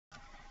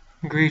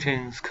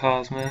Greetings,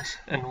 Cosmos,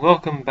 and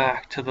welcome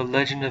back to The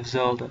Legend of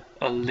Zelda: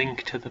 A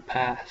Link to the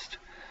Past.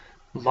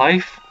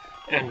 Life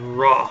and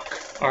rock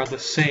are the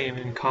same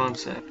in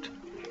concept.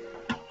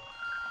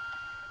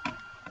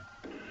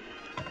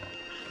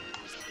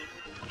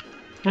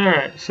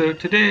 Alright, so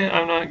today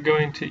I'm not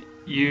going to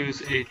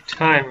use a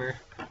timer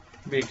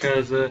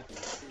because,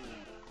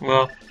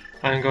 well,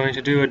 I'm going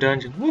to do a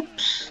dungeon.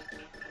 Whoops!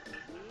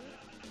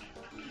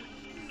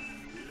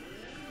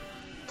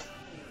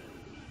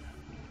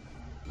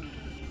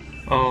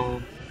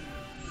 Oh,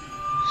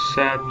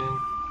 saddening.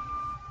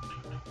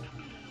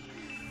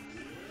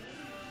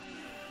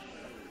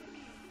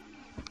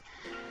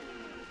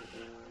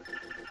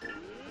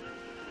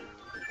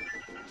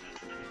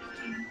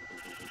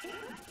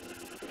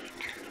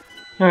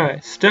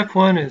 Alright, step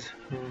one is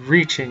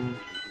reaching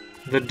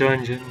the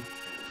dungeon.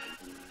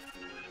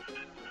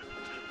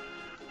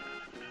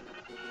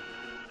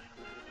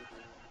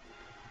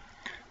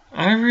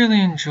 I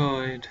really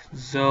enjoyed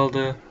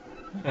Zelda,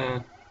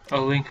 A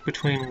Link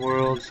Between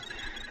Worlds,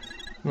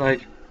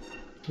 like,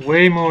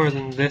 way more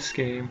than this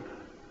game.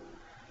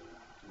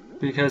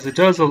 Because it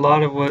does a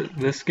lot of what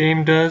this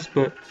game does,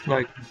 but,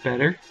 like,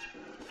 better.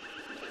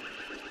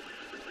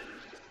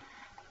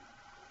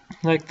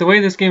 Like, the way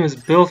this game is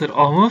built, it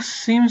almost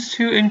seems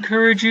to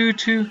encourage you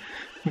to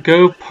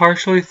go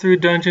partially through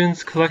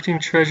dungeons, collecting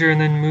treasure,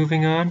 and then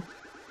moving on.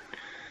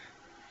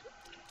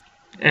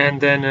 And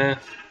then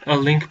A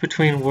Link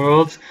Between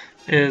Worlds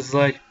is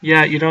like,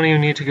 yeah, you don't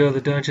even need to go to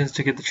the dungeons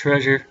to get the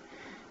treasure.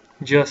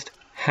 Just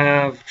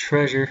have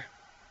treasure.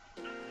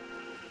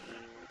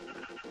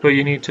 But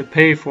you need to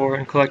pay for it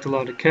and collect a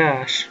lot of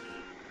cash.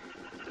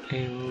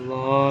 A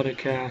lot of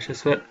cash.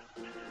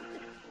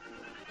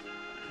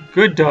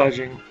 Good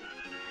dodging.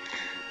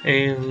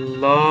 A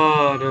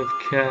lot of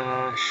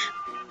cash.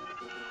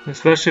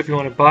 Especially if you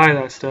want to buy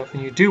that stuff.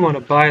 And you do want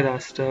to buy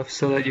that stuff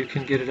so that you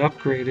can get it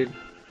upgraded.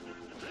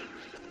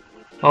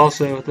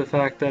 Also, the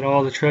fact that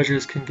all the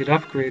treasures can get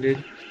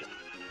upgraded.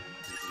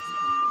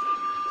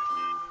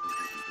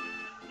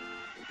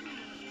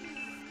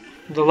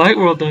 The Light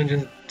World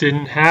dungeons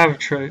didn't have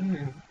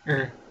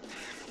treasure.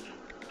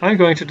 I'm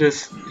going to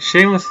just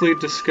shamelessly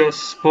discuss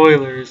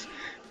spoilers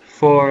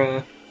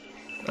for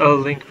A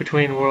Link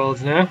Between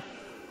Worlds now.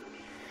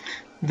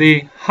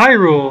 The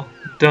Hyrule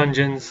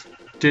dungeons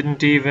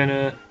didn't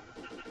even,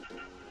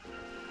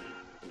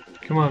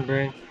 come on,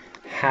 brain,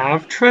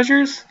 have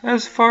treasures,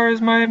 as far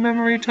as my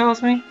memory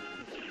tells me.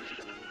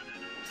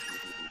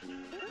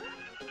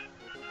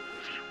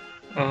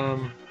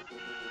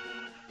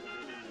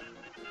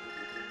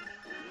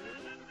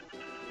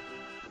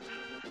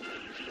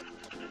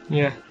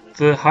 Yeah,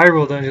 the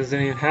Hyrule dungeons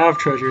didn't even have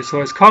treasures, so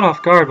I was caught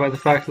off guard by the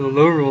fact that the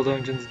Lorule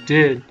dungeons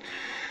did.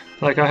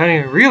 Like, I hadn't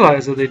even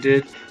realized that they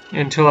did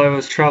until I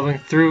was traveling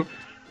through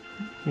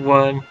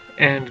one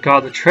and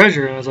got the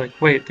treasure, and I was like,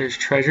 wait, there's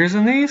treasures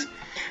in these?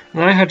 And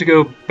then I had to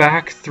go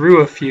back through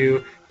a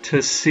few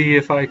to see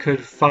if I could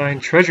find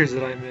treasures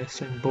that I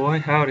missed, and boy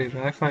howdy,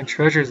 did I find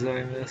treasures that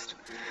I missed.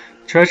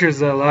 Treasures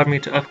that allowed me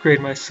to upgrade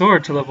my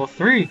sword to level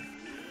 3,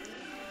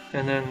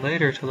 and then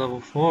later to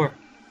level 4.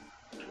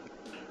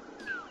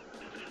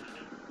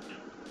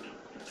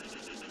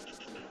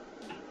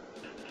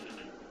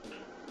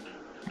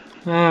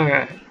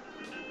 Alright.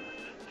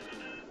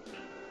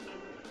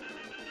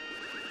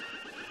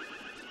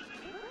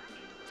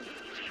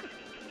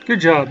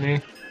 Good job,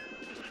 me.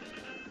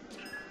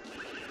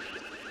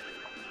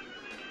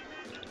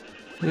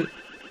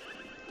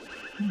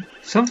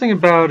 Something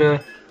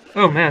about,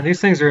 oh man, these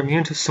things are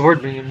immune to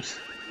sword beams.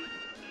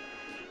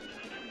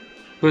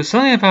 But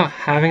something about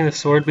having the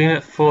sword beam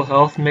at full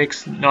health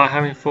makes not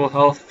having full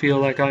health feel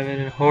like I'm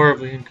in a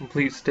horribly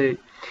incomplete state.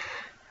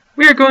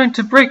 We are going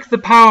to break the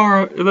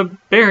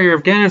barrier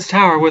of Ganon's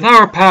tower with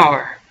our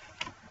power.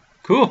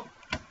 Cool.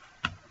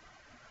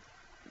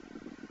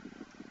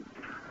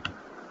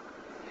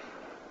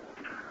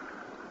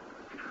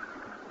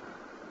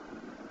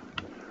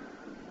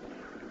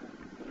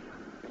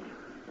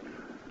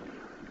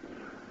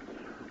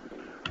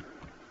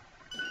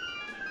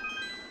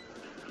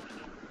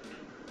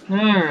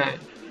 Alright.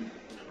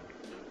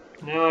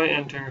 Now I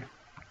enter.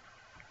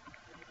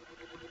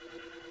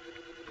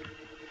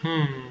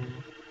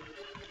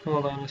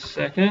 Hold on a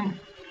second.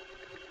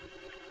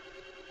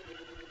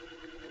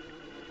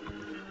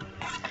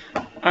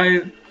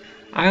 I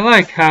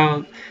like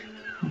how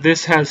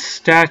this has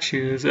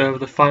statues of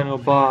the final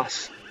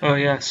boss. Oh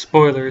yeah,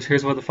 spoilers,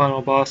 here's what the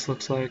final boss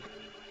looks like.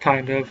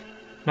 Kind of.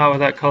 Not with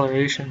that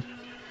coloration.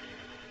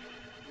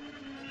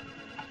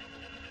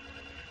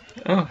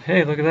 Oh,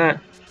 hey, look at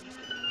that.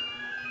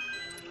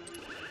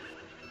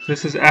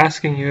 This is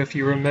asking you if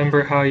you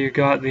remember how you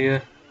got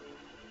the,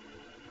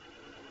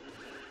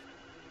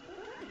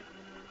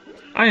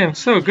 I am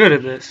so good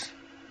at this.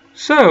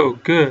 So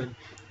good.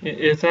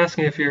 It's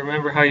asking if you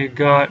remember how you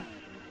got...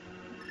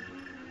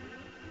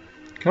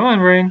 Come on,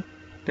 brain.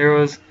 There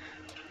was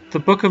the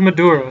Book of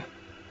Madura.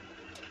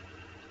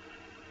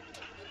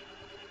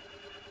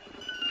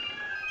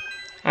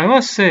 I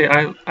must say,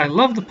 I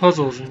love the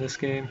puzzles in this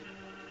game.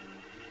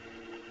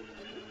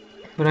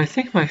 But I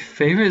think my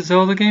favorite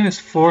Zelda game is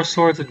Four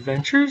Swords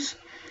Adventures,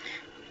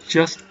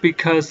 just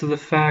because of the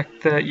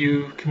fact that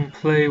you can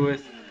play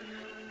with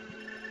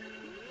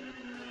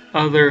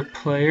other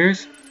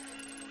players.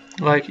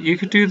 Like, you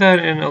could do that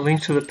in A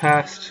Link to the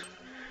Past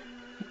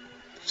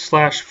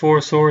 /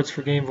 Four Swords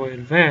for Game Boy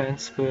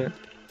Advance, but...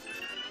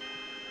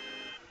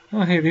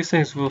 Oh, hey, these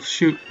things will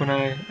shoot when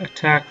I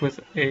attack with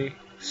a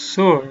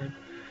sword.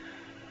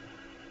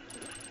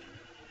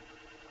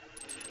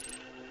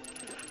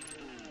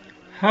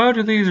 How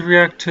do these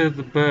react to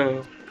the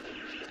bow?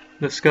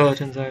 The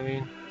skeletons, I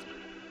mean.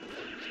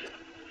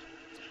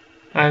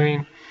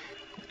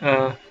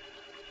 What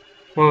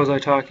was I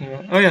talking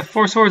about? Oh yeah,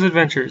 Four Swords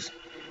Adventures.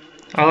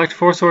 I liked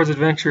Four Swords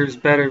Adventures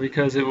better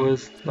because it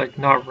was, like,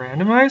 not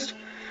randomized.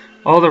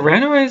 All the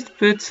randomized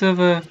bits of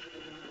a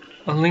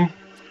Link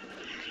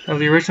of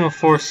the original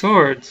Four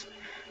Swords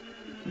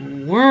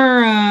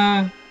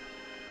were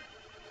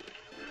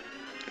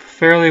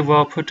fairly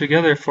well put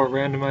together for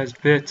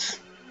randomized bits.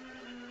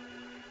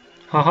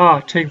 Haha,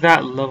 take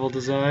that, level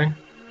design.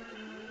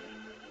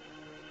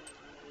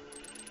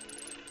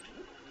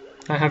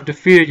 I have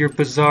defeated your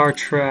bizarre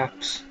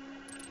traps.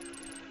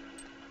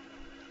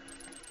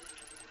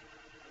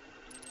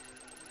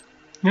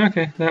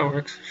 Okay, that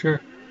works,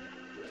 sure.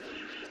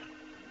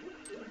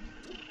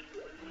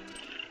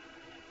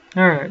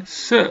 Alright,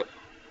 so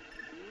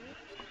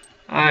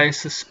I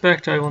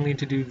suspect I will need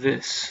to do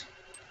this.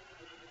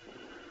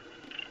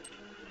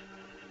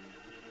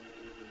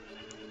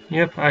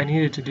 Yep, I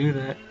needed to do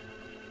that.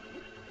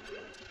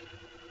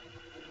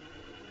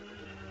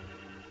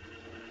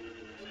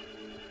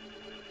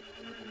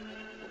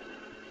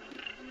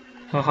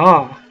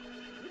 Haha!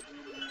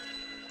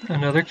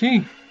 Another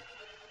key.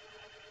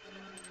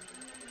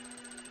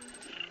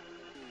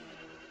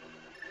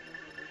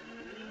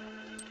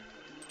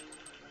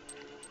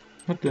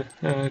 What the?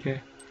 Oh,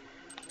 okay.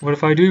 What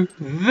if I do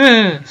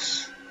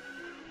this?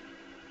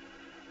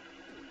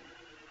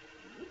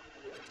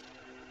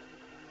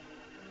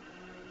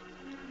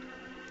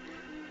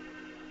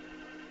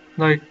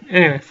 Like,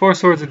 anyway, Four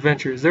Swords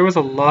Adventures. There was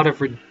a lot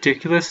of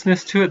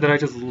ridiculousness to it that I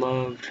just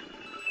loved.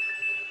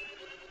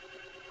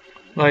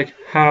 Like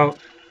how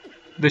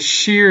the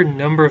sheer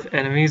number of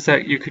enemies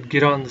that you could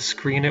get on the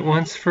screen at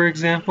once, for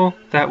example,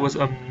 that was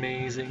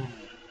amazing.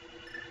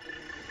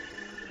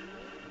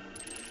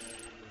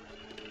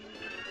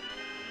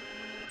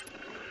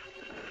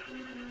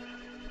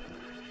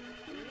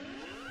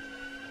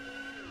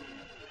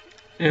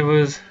 It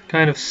was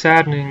kind of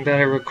saddening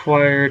that it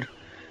required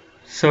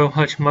so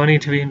much money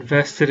to be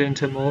invested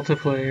into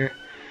multiplayer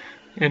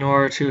in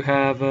order to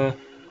have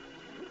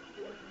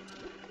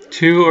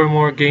 2 or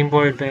more Game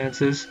Boy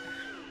Advances,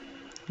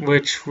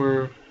 which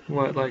were,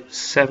 what, like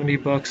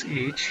 $70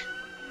 each?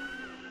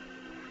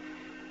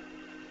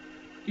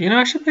 You know,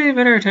 I should pay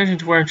better attention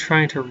to where I'm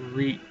trying to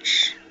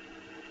reach.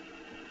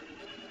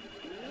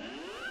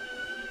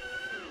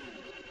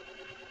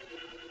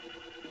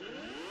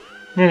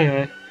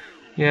 Anyway,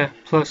 yeah,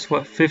 plus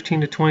what,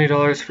 $15 to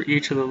 $20 for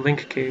each of the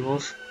link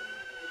cables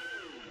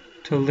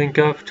to link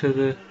up to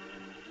the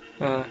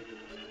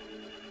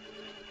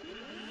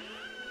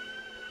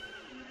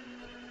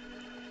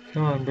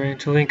come on, brain,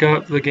 to link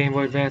up the Game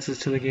Boy Advances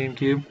to the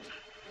GameCube.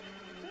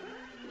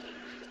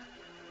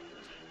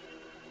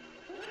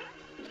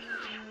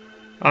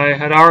 I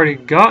had already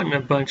gotten a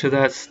bunch of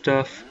that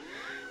stuff,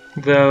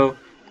 though,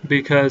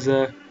 because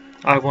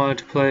I wanted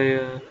to play,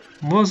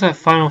 what was that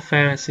Final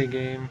Fantasy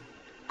game?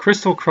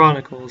 Crystal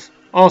Chronicles,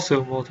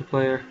 also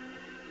multiplayer.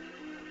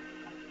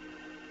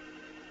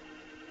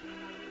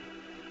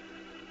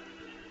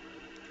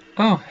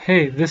 Oh,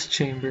 hey, this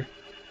chamber.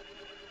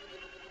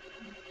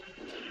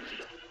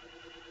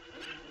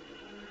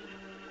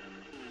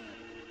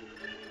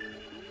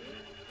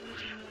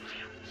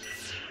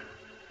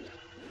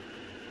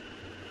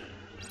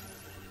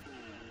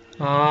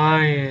 Ah,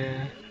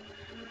 yeah.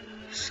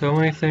 So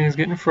many things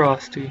getting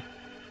frosty.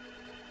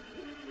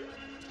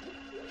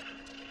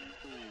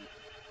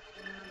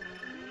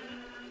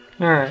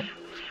 Alright.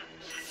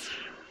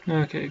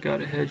 Okay,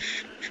 gotta head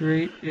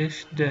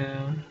straight-ish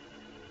down.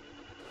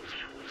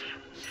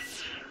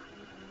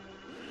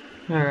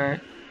 Alright.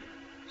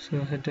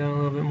 So head down a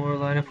little bit more,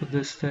 line up with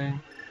this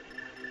thing.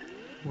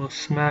 We'll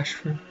smash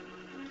for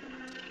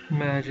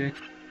magic.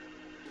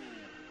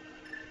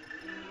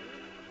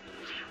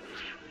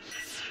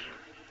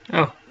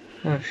 Oh,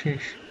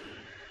 sheesh.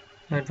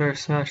 I'd better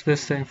smash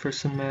this thing for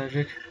some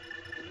magic.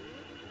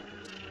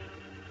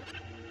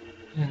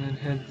 And then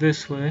head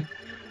this way.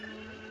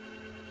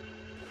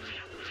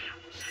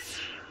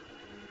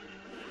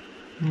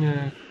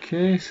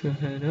 Okay, so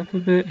head up a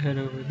bit, head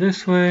over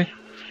this way.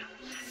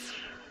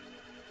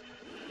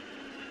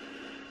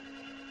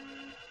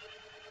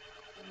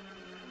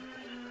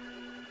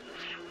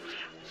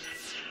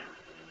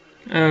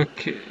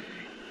 Okay.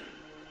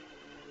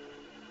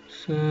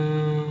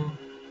 So,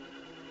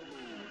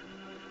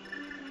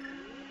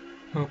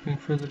 hoping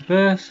for the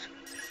best.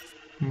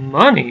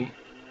 Money?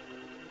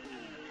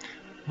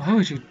 Why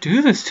would you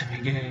do this to me,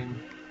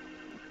 game?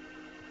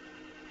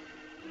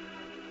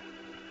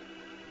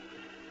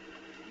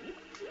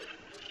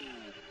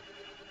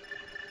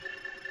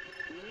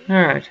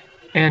 Alright,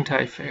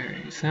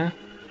 anti-fairies, huh?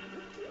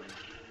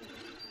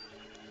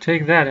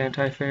 Take that,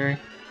 anti-fairy.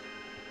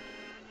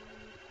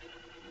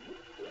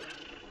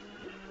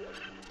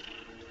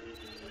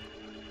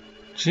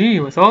 Gee,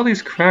 with all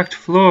these cracked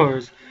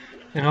floors,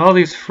 and all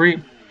these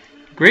free...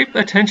 Great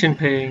attention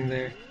paying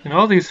there, and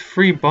all these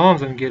free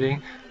bombs I'm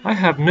getting, I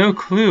have no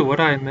clue what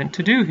I am meant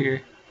to do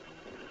here.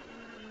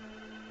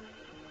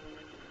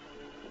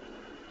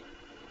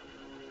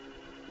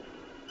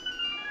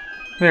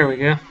 There we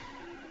go.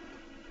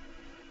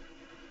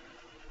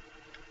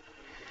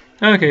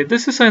 Okay,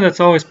 this is something that's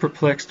always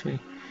perplexed me.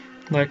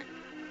 Like,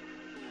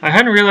 I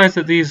hadn't realized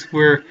that these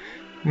were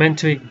meant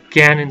to be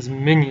Ganon's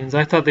minions.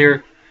 I thought they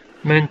were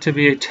meant to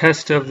be a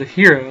test of the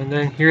hero, and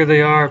then here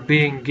they are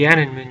being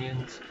Ganon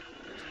minions.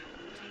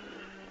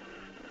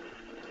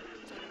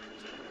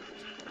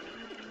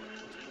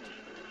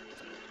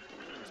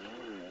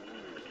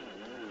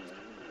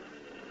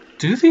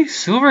 Do these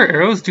silver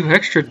arrows do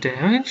extra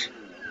damage?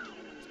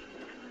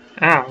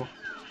 Ow.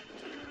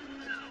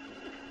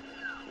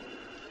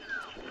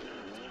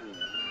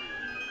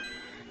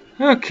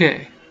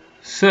 Okay,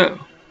 so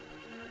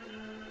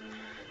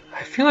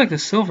I feel like the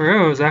silver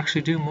arrows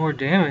actually do more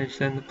damage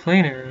than the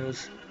plain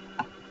arrows.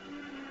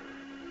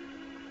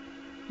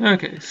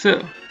 Okay,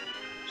 so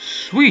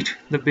sweet,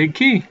 the big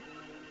key.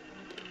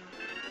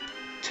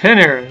 10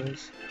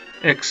 arrows.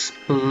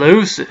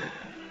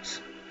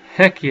 Explosives.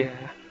 Heck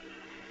yeah.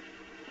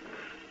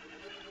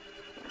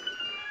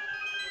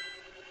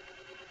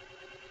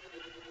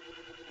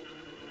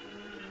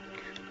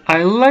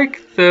 I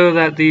like, though,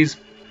 that these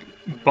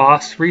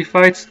boss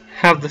refights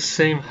have the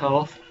same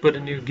health, but a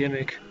new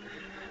gimmick.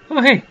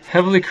 Oh hey,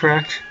 heavily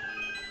cracked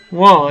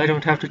wall. I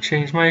don't have to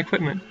change my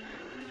equipment.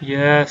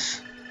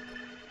 Yes.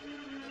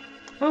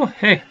 Oh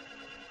hey.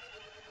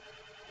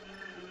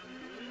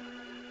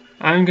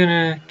 I'm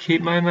gonna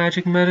keep my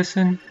magic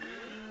medicine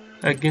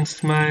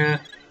against my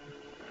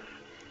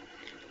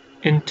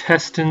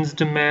intestines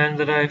demand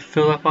that I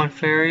fill up on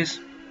fairies.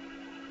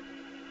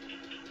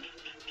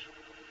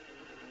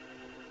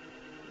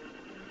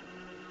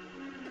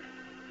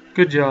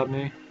 Good job,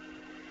 me.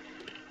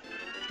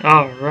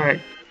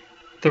 Alright.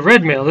 The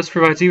red mail. This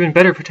provides even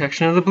better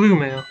protection of the blue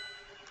mail.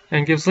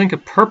 And gives Link a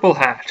purple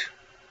hat.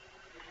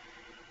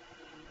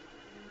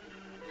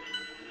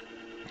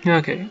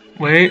 Okay,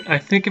 wait. I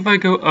think if I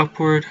go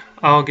upward,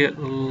 I'll get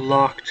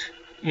locked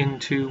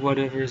into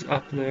whatever's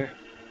up there.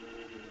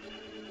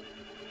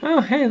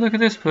 Oh, hey, look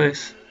at this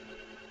place.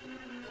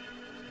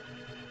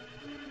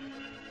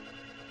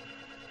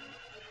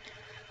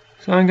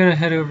 So I'm gonna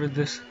head over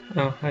this.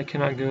 Oh, I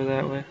cannot go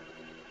that way.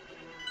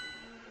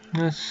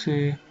 Let's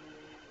see.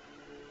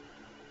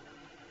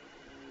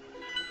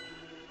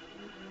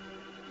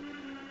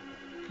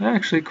 I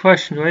actually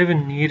question, do I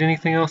even need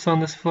anything else on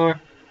this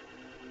floor?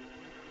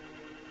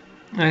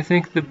 I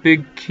think the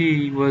big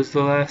key was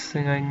the last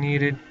thing I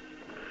needed.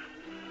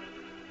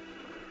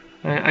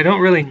 I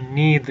don't really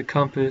need the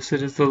compass.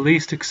 It is the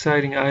least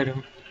exciting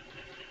item.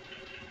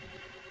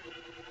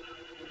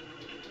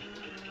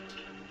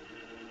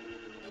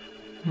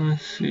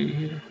 Let's see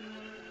here.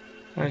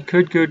 I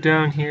could go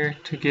down here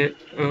to get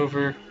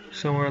over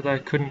somewhere that I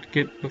couldn't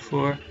get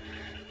before.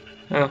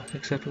 Oh,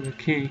 except for the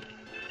key.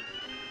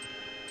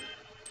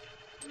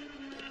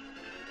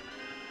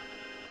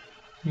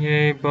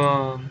 Yay,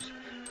 bombs.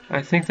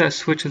 I think that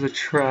switch is a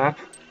trap.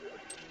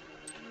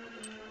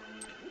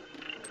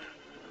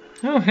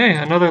 Oh, hey,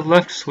 another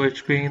left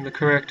switch being the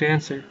correct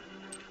answer.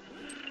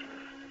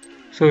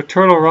 So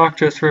Turtle Rock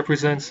just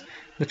represents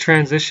the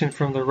transition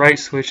from the right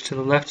switch to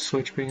the left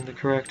switch being the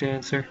correct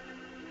answer.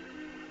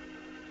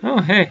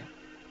 Oh, hey.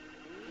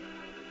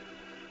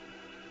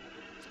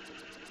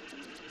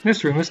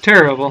 This room is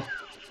terrible.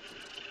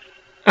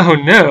 Oh,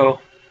 no.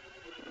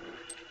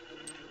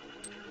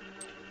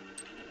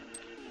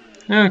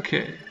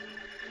 Okay.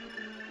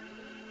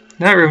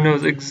 That room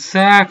knows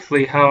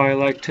exactly how I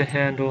like to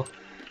handle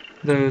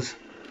those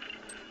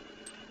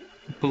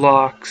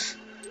blocks.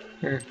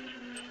 Or,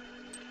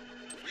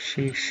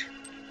 sheesh.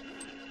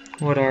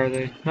 What are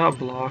they? Not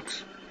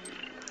blocks.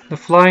 The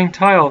flying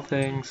tile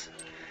things.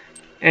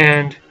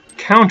 And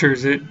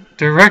counters it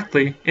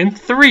directly in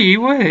 3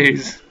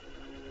 ways.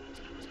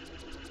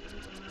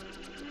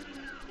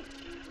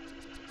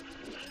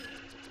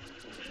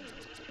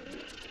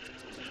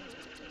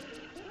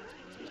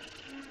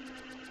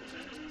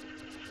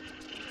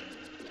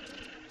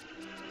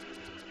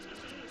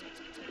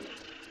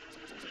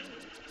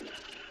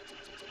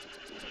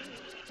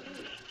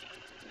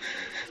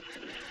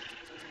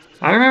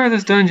 I remember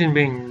this dungeon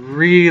being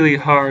really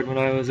hard when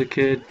I was a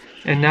kid,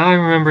 and now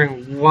I'm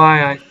remembering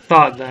why I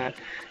thought that.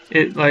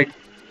 It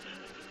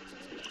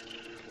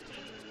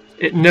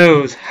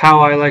knows how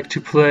I like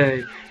to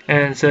play,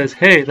 and says,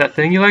 hey, that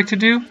thing you like to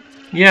do?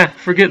 Yeah,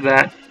 forget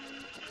that.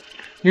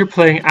 You're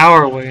playing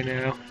our way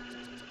now.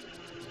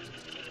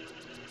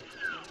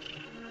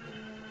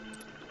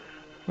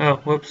 Oh,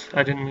 whoops,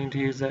 I didn't mean to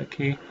use that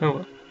key. Oh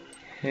well.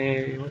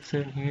 Hey, what's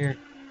in here?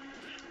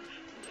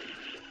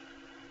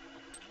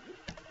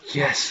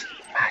 Yes,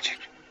 magic.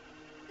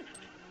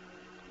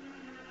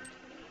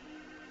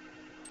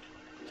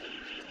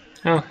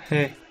 Oh,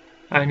 hey.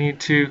 I need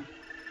to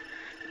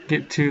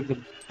get to the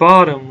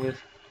bottom with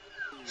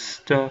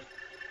stuff.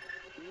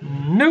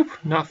 Nope,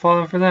 not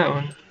falling for that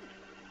one.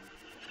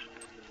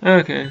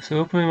 Okay, so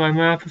opening my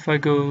map, if I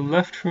go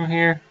left from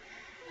here,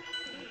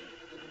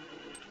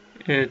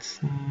 it's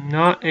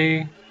not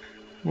a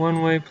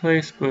one-way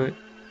place, but...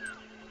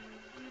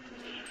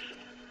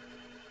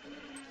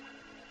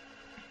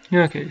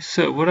 Okay,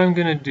 so what I'm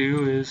gonna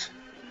do is...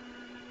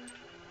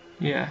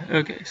 Yeah,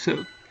 okay,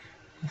 so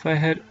if I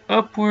head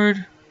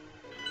upward,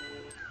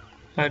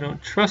 I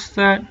don't trust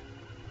that.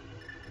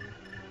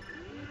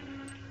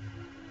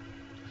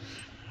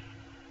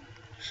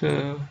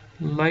 So,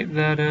 light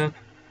that up.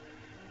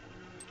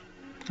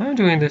 I'm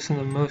doing this in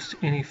the most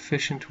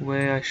inefficient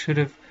way. I should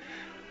have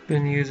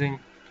been using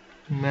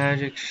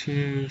magic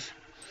shoes.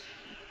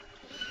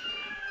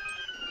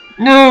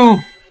 No!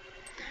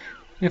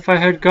 If I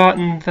had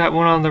gotten that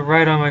one on the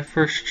right on my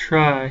first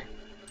try.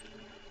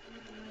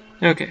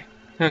 Okay,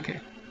 okay.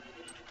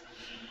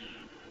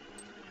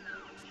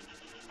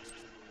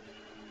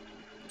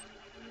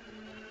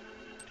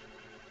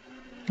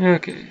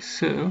 Okay,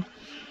 so...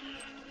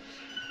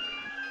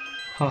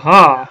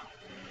 Haha!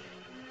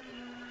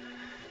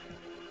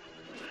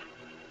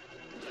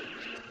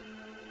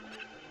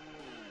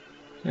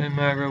 And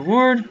my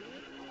reward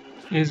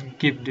is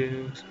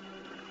Gibdos.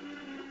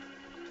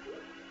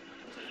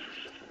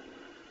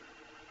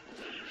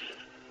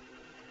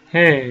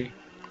 Hey,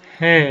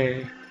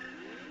 hey.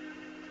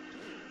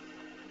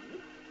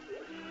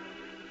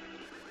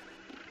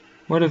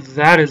 What if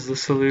that is the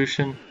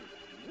solution?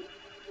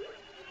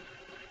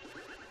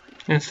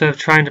 Instead of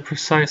trying to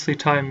precisely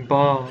time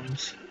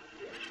bombs.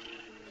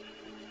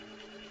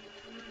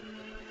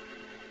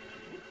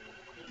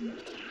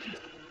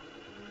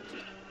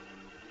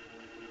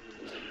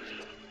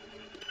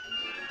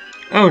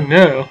 Oh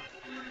no!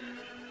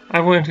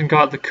 I went and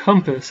got the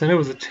compass, and it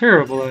was a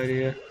terrible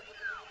idea.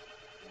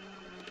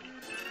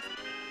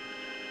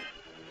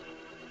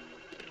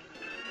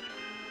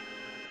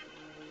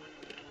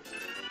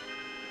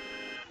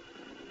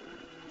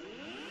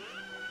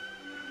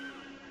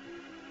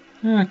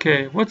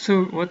 Okay, what's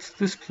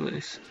this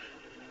place?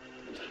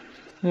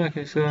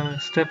 Okay, so I'm gonna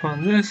step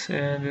on this,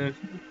 and it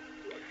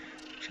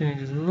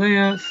changes the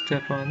layout.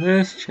 Step on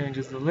this,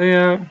 changes the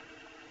layout.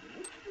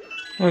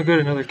 Oh, good,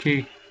 another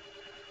key.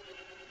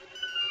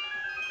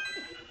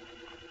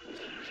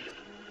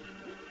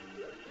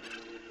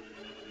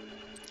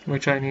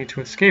 Which I need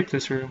to escape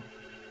this room.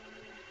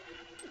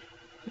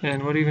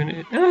 And what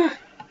even... Ah!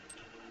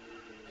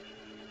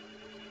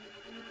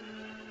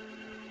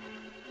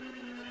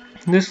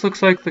 This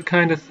looks like the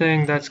kind of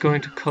thing that's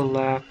going to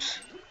collapse.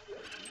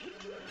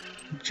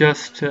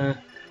 Just to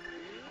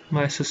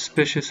my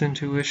suspicious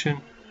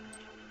intuition.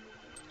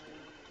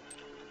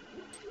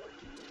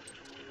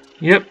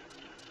 Yep.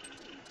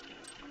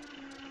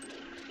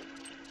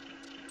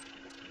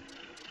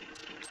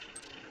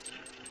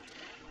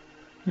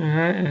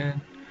 Alright,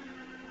 and...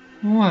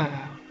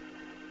 Wow.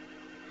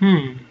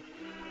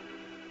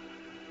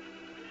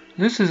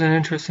 This is an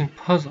interesting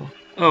puzzle.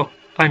 Oh,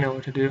 I know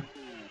what to do.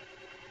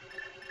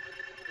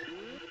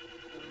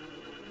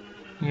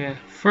 Yeah,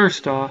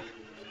 first off...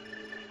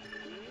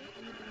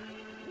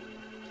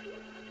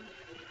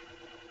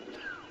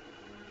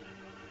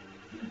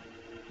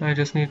 I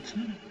just need to...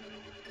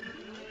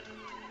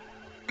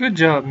 Good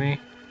job, me.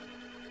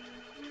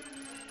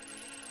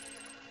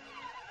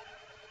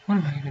 What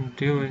am I even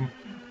doing?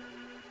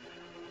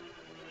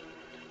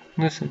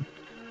 Listen,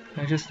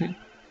 I just need...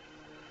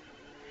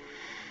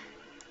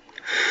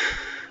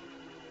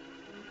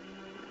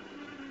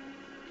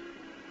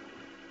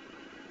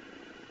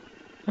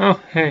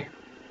 Oh, hey.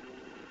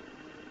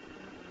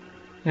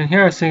 And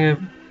here I was thinking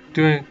of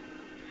doing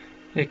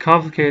a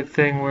complicated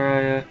thing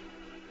where I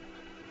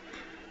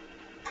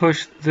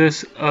push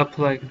this up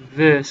like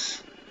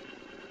this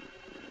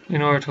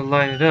in order to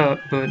line it up,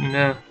 but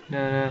no.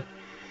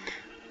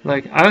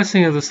 Like, I was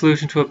thinking of the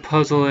solution to a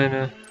puzzle in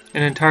an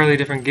entirely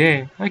different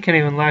game. I can't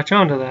even latch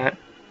onto that.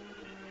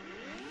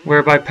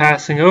 Where by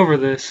passing over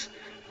this,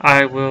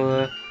 I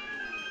will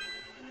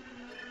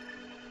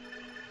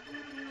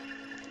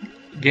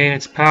gain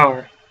its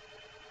power.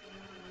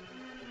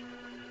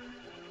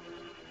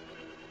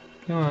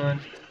 Come on.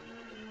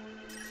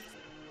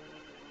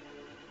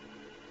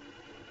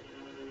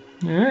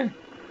 Alright,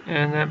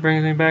 and that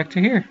brings me back to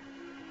here.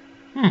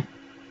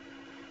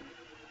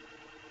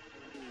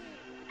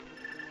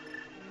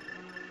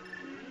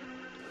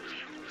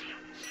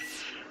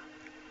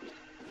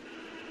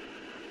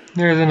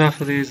 There's enough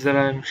of these that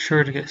I'm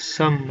sure to get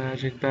some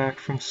magic back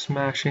from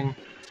smashing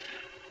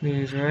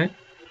these, right?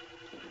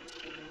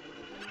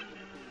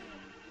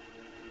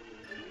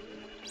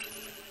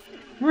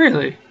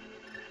 Really?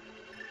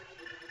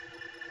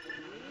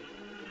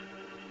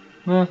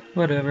 Well,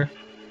 whatever.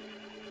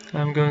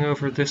 I'm going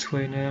over this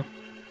way now.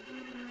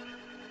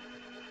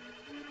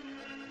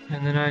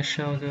 And then I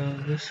shall go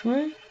this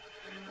way.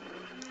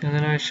 And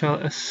then I shall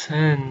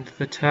ascend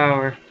the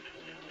tower.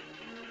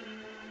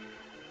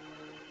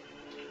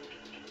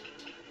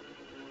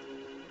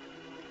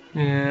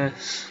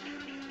 Yes.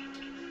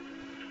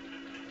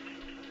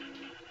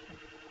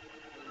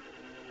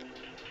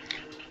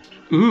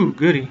 Ooh,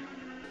 goody.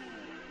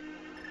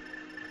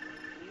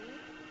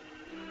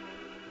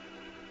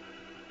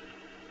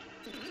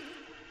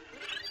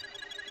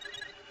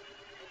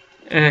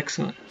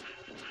 Excellent.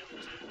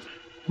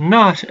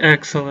 Not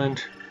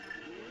excellent.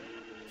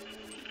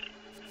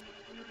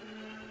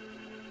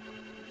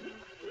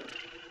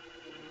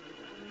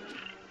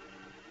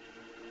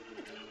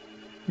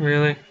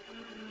 Really?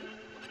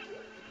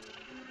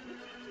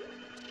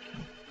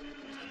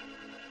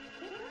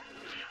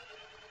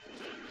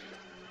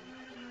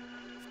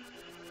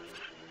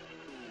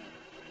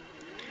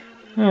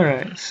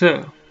 Alright,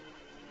 so...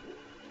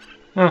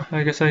 Oh,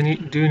 I guess I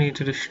do need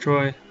to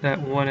destroy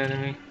that one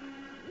enemy.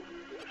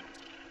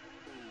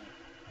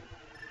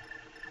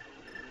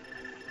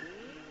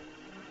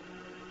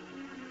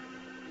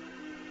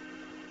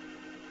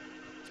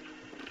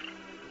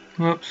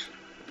 Whoops.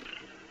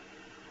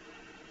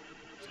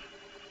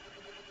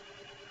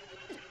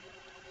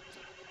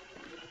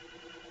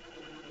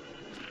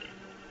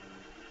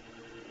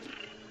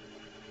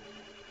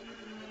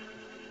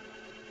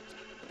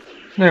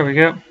 There we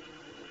go.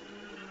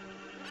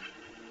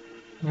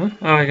 Huh?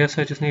 Oh, I guess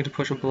I just need to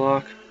push a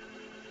block.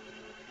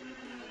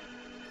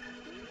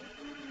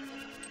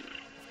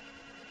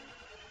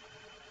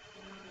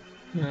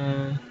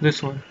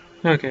 This one.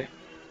 Okay.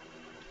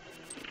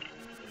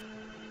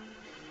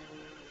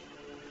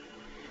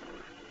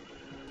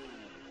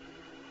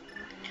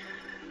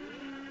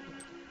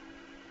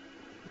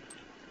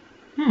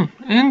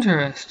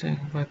 Interesting.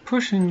 By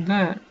pushing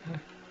that...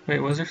 Wait,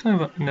 was there something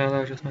about... No, that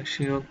was just my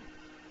shield.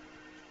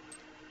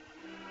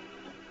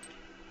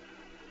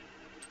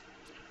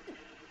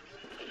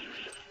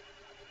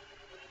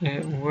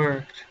 It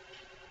worked.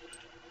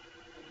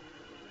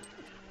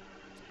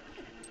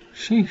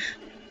 Sheesh.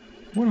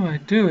 What am I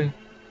doing?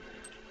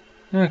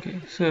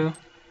 Okay, so...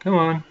 Come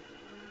on.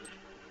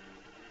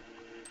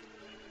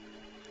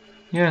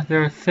 Yeah,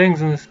 there are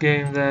things in this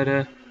game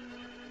that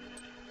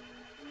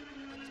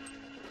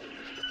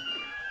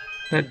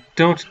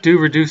don't do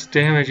reduced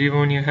damage even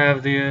when you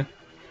have the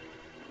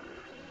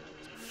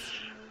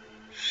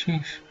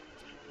sheesh.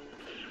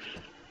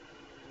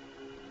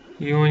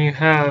 Even when you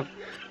have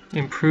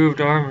improved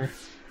armor.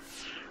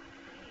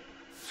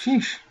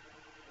 Sheesh.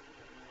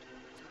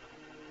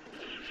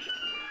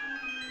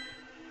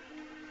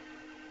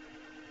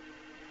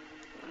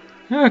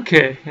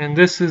 Okay, and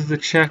this is the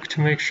check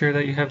to make sure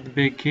that you have the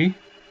big key.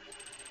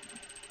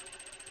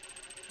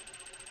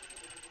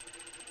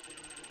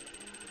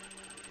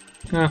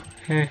 Oh,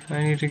 hey,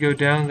 I need to go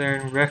down there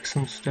and wreck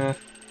some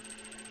stuff.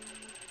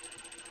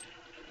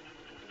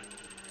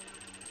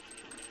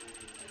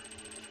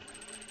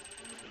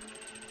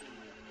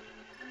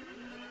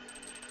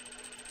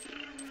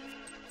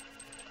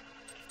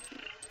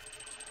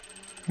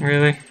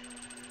 Really?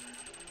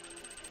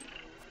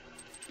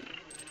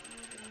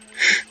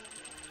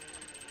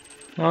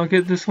 I'll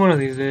get this one of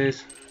these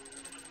days.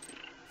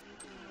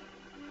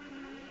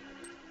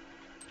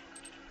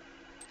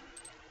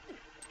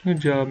 Good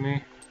job,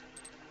 me.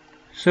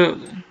 So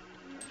then.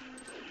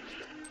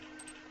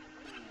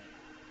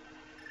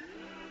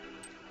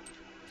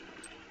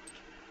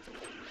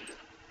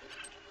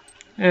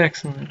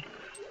 Excellent.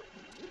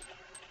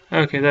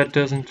 Okay, that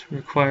doesn't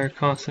require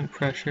constant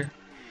pressure.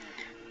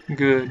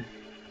 Good.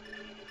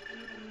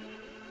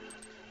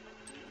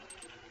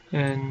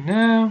 And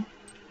now,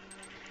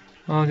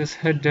 I'll just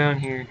head down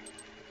here.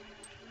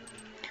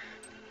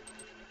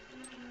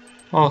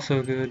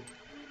 Also good.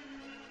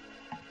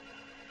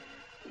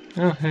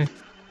 Oh, hey.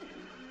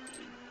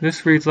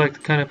 This reads like the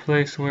kind of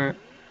place where...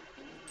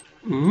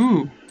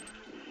 Ooh!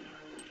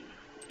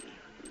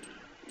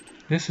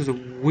 This is a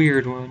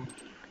weird one.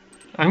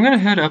 I'm gonna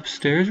head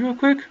upstairs real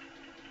quick.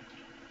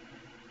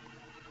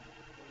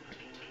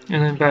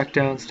 And then back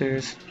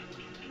downstairs.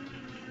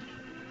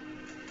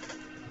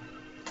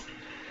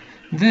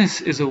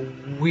 This is a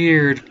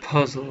weird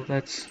puzzle.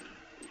 That's...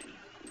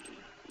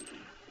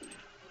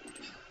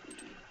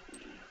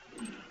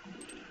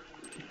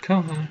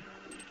 Come on.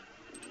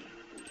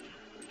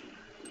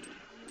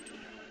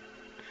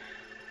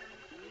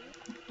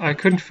 I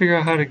couldn't figure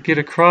out how to get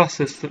across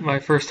this my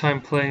first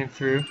time playing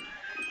through.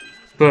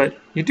 But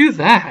you do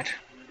that.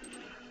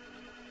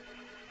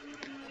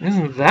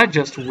 Isn't that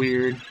just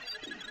weird?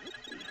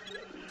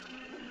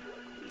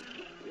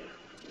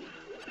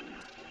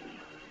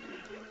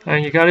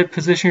 And you gotta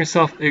position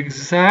yourself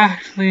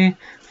exactly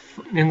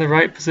in the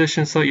right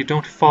position so that you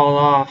don't fall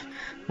off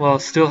while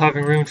still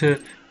having room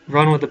to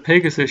run with the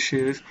Pegasus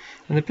shoes.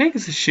 And the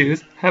Pegasus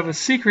shoes have a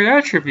secret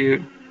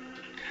attribute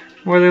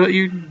where they let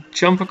you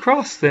jump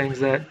across things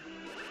that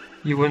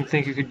you wouldn't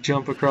think you could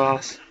jump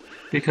across.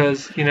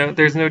 Because, you know,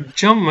 there's no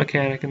jump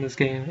mechanic in this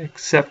game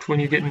except when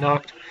you get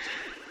knocked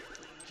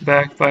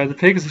back by the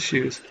Pegasus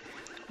shoes.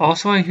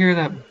 Also, I hear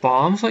that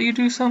bombs let you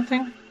do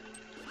something.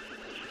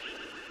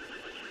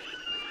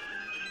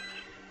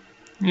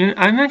 You know,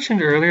 I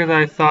mentioned earlier that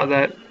I thought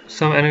that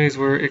some enemies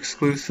were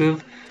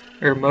exclusive,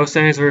 or most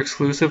enemies were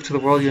exclusive to the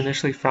world you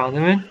initially found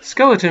them in.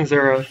 Skeletons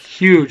are a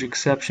huge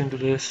exception to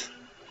this.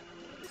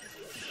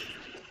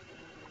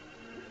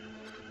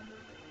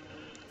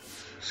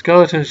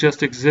 Skeletons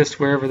just exist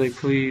wherever they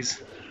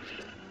please.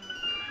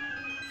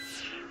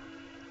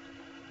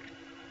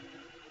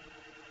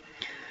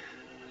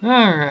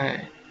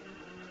 Alright.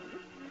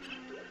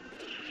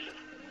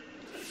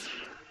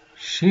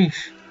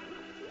 Sheesh.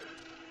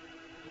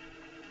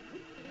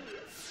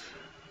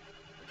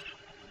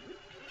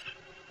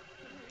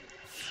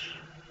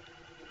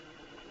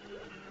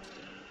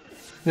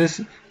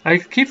 I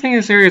keep thinking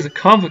this area is a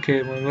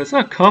complicated one, but it's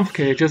not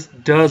complicated, it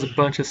just does a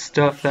bunch of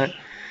stuff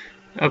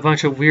a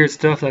bunch of weird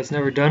stuff that's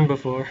never done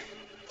before.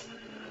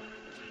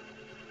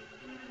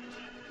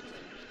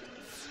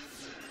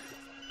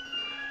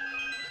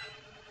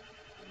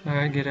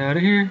 Alright, get out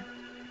of here.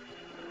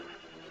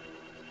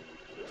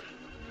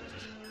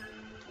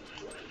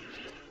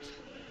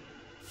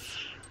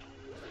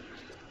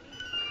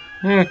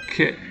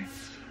 Okay.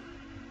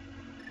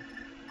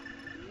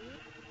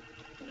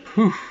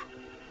 Poof.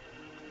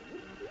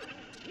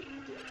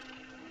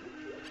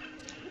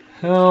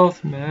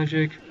 Health,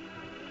 magic.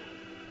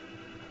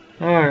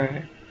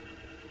 Alright.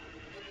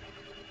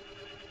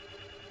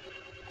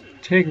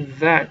 Take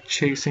that,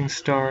 chasing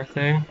star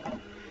thing.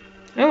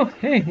 Oh,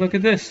 hey, look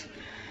at this.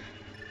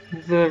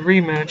 The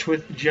rematch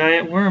with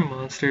giant worm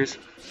monsters.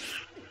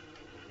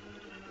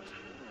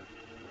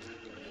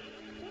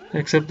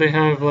 Except they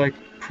have, like,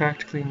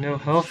 practically no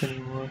health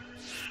anymore.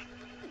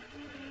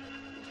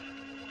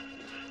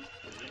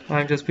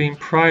 I'm just being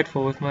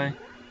prideful with my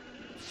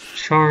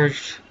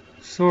charged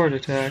sword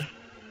attack.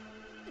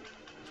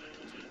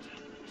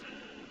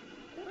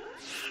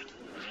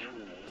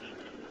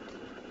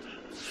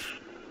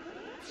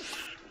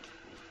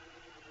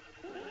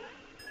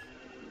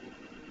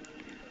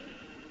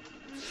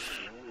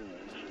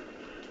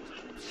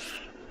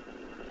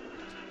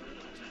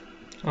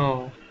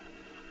 Oh.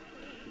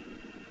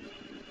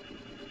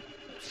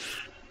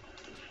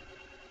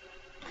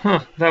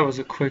 Huh, that was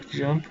a quick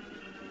jump.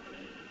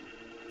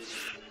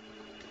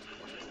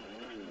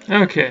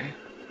 Okay.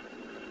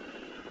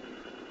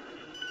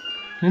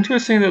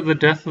 Interesting that the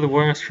death of the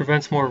worms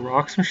prevents more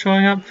rocks from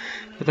showing up,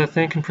 but that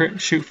thing can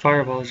shoot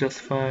fireballs just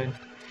fine.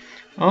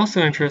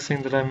 Also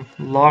interesting that I'm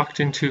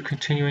locked into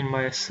continuing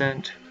my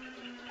ascent.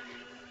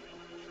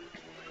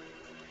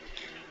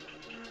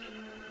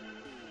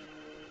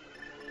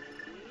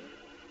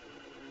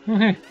 Oh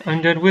hey,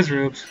 undead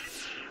wizrobes.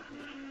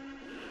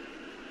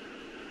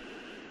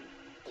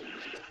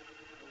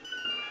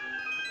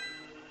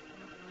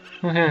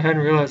 Oh hey, I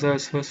hadn't realized I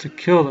was supposed to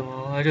kill them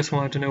all. I just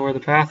wanted to know where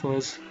the path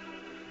was.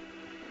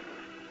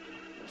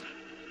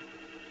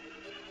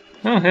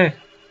 Oh hey.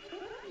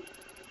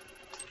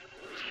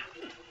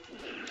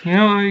 You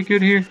know what would be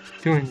good here?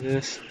 Doing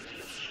this.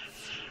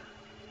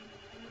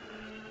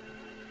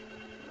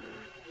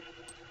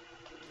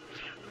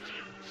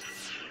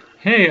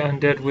 Hey,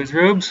 undead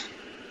wizrobes.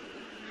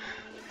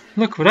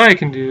 Look what I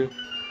can do.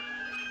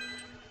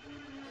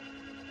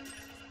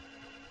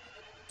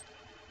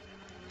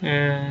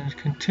 And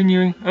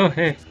continuing. Oh,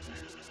 hey.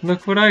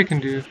 Look what I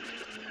can do.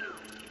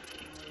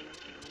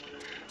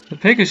 The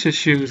Pegasus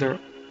shoes are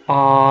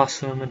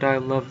awesome, and I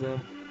love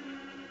them.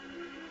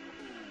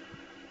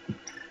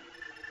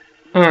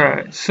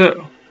 Alright,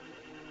 so.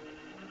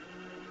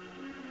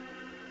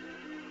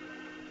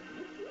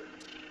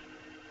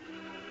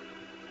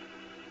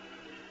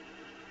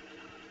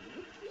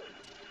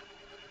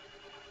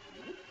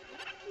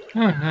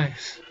 Oh,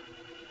 nice.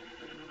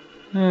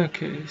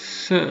 Okay,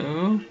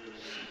 so.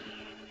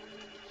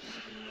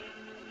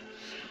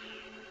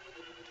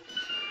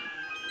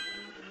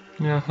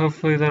 Yeah,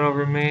 hopefully that'll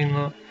remain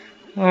low.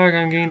 Oh,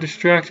 I'm getting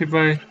distracted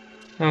by...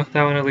 Oh,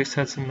 that one at least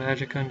had some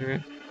magic under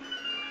it.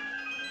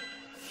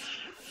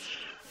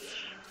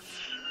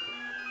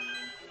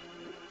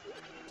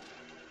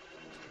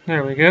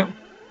 There we go.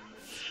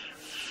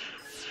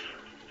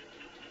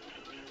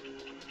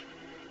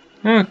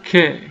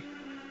 Okay.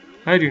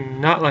 I do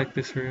not like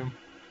this room.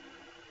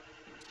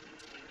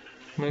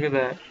 Look at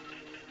that.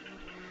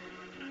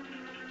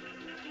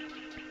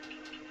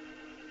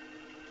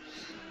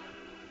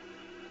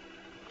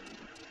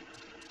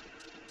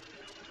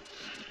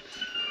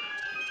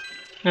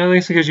 At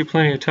least it gives you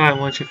plenty of time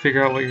once you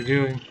figure out what you're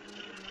doing.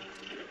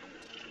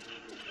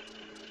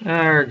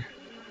 Arg.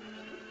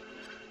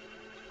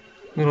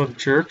 Little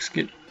jerks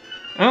get...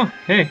 Oh,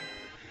 hey.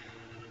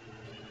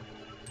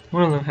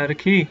 One of them had a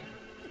key.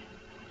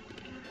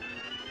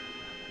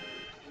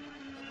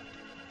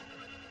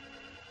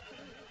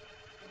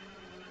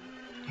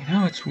 You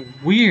know, it's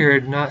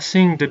weird not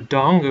seeing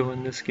Dodongo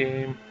in this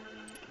game.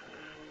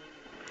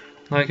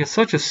 Like, it's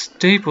such a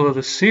staple of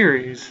the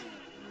series.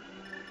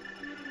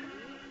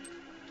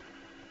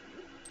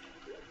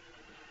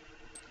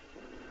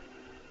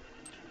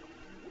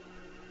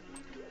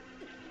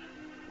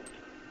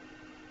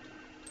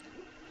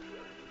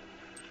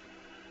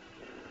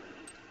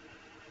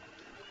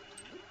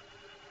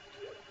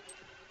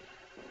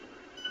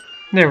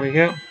 There we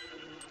go.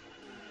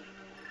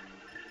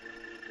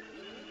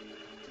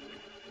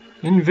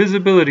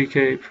 Invisibility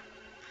cape.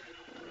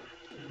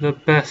 The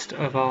best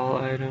of all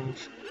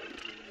items.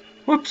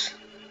 Whoops.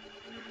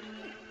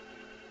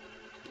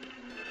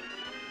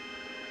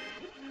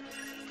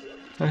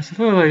 I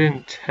suppose I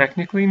didn't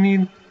technically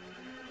need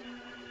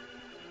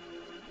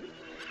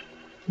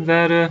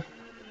that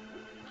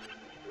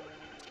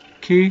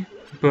key,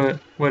 but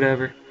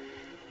whatever.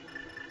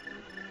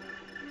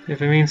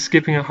 If it means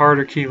skipping a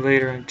harder key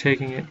later, I'm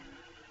taking it.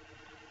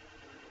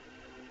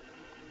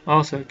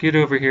 Also, get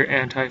over here,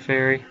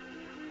 anti-fairy.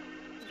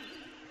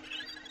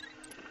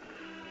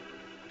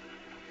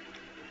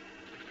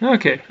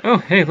 Okay. Oh,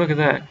 hey, look at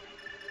that.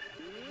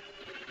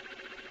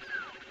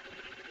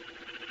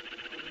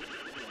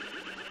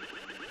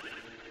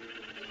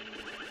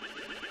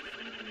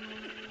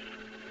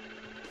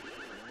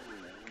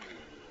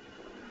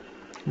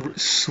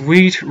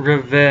 Sweet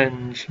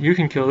revenge. You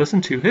can kill this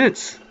in 2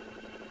 hits.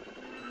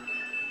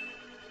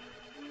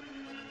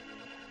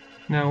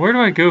 Now, where do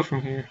I go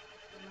from here?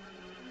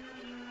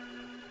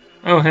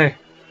 Oh, hey.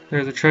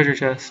 There's a treasure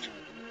chest.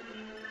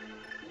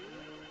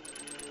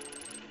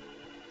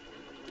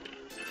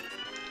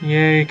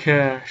 Yay,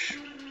 cash.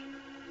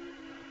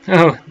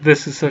 Oh,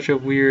 this is such a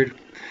weird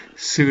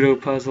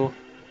pseudo-puzzle.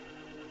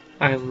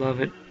 I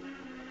love it.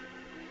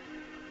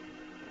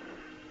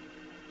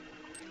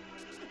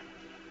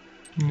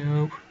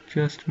 Nope,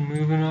 just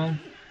moving on.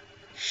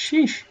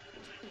 Sheesh.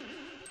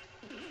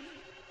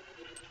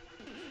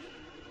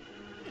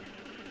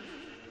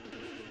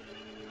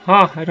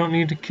 Ha, I don't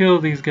need to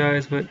kill these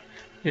guys, but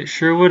it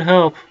sure would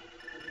help.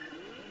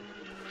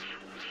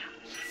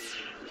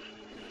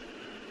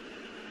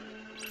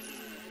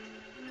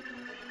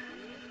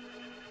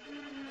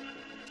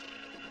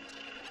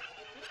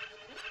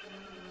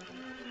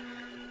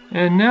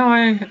 And now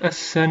I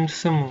ascend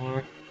some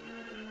more.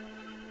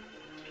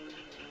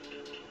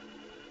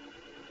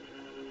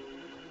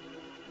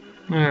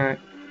 Alright,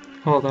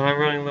 hold on, I'm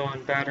running low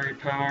on battery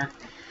power.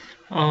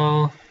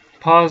 I'll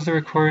pause the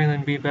recording and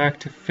then be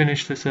back to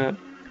finish this up.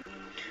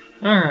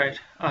 Alright,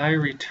 I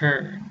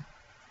return.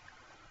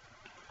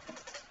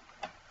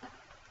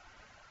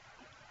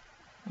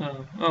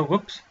 Oh,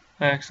 whoops.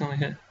 I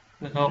accidentally hit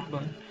the help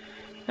button.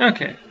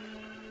 Okay.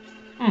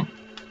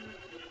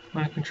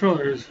 My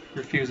controller is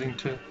refusing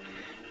to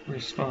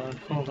respond.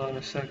 Hold on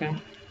a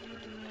second.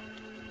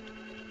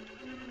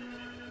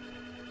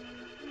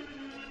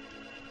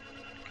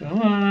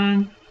 Come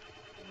on.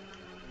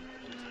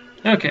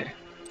 Okay.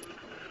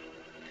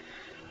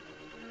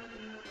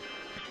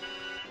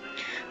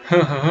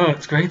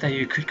 It's great that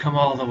you could come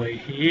all the way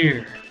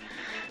here.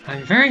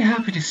 I'm very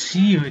happy to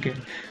see you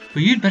again,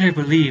 but you'd better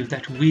believe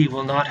that we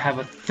will not have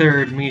a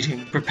third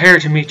meeting. Prepare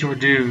to meet your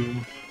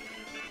doom.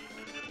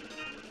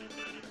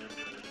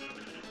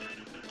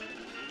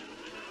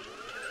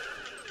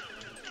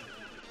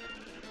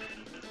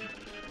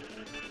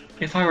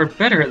 If I were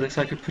better at this,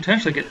 I could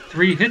potentially get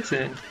 3 hits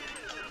in.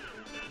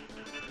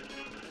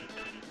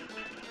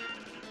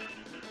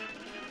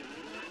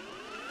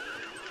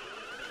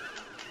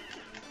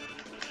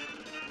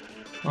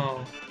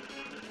 Oh.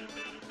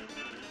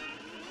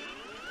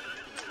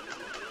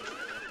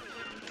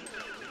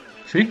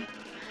 See?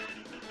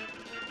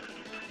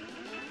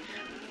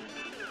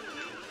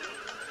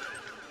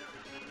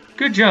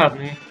 Good job,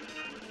 me.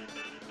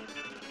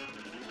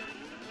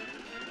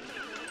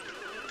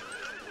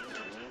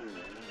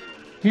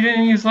 He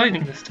didn't use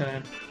lightning this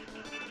time.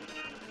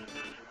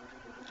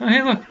 Oh,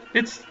 hey, look,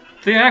 it's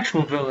the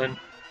actual villain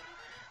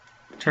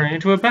turning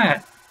into a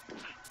bat.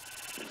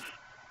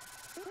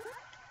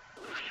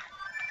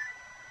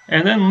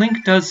 And then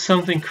Link does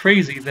something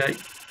crazy that,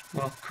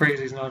 well,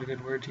 crazy is not a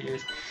good word to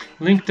use.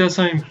 Link does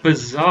something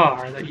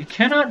bizarre that you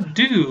cannot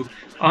do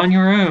on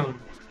your own.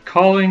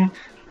 Calling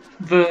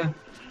the,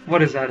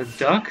 what is that, a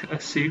duck?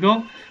 A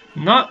seagull?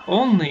 Not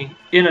only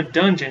in a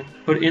dungeon,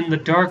 but in the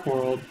Dark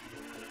World.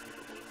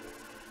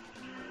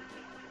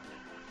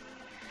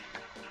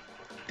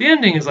 The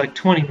ending is like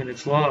 20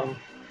 minutes long,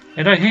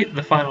 and I hate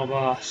the final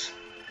boss.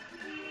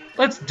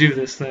 Let's do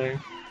this thing.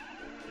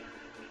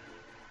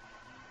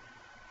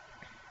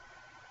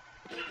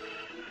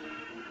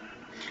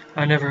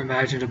 I never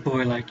imagined a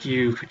boy like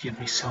you could give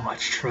me so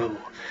much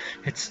trouble.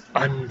 It's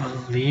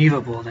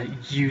unbelievable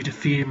that you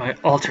defeated my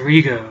alter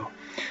ego,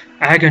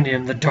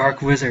 Aghanim the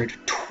Dark Wizard,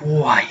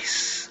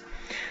 twice.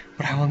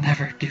 But I will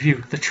never give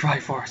you the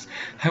Triforce.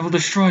 I will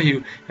destroy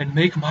you and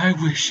make my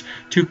wish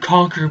to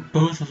conquer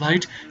both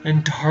light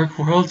and dark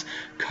worlds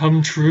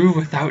come true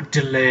without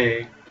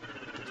delay.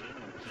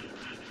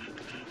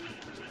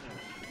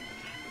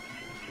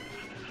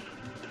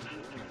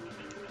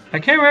 I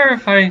can't remember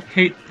if I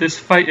hate this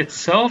fight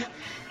itself,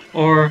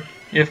 or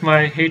if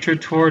my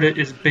hatred toward it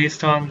is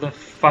based on the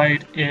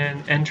fight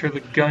in Enter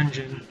the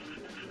Gungeon.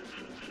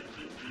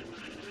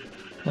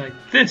 Like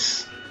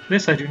this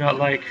I do not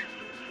like.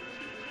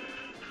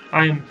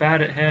 I am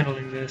bad at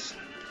handling this.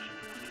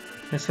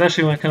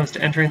 Especially when it comes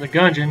to entering the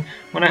Gungeon,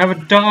 when I have a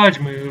dodge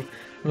move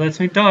that lets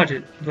me dodge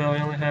it, though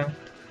I only have,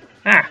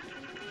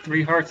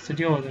 3 hearts to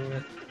deal with it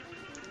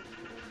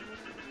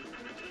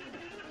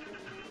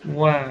with.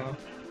 Wow.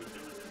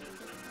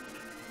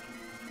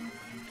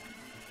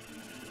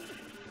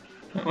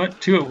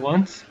 What, 2 at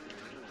once?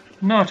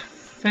 Not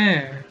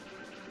fair.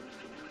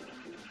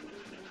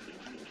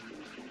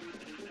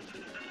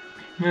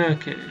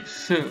 Okay,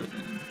 so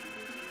then.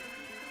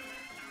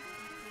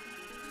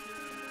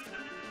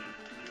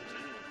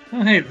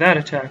 Oh hey, that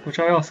attack, which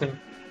I also...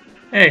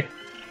 Hey,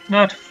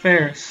 not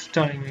fair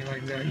stunning me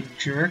like that, you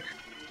jerk.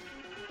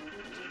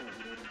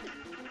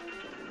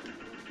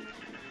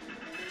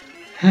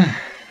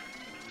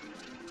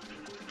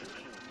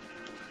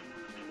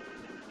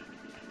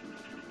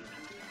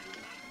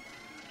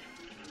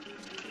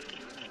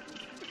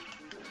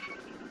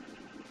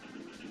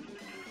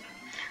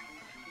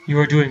 You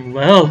are doing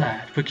well,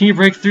 lad, but can you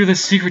break through the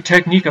secret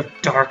technique of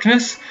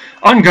darkness?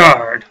 On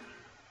guard!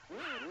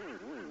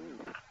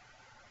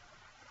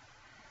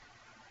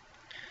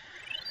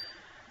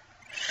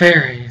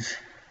 Fairies.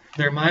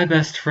 They're my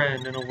best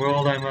friend in a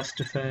world I must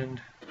defend.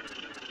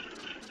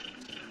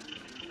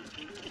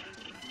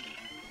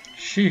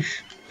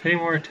 Sheesh, pay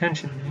more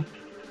attention, man.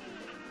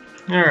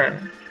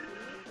 Alright.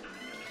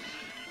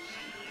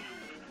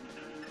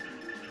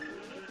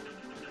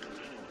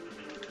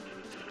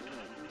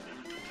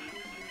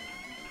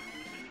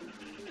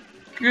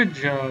 Good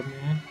job,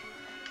 man.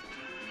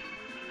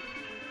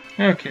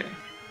 Okay.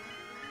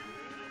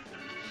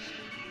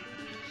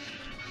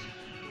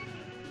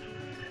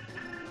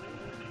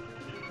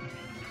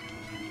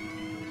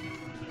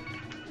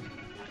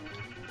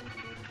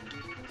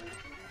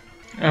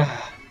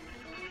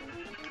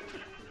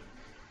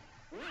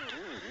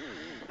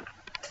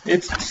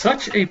 It's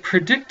such a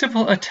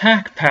predictable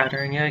attack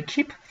pattern, yet I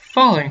keep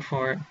falling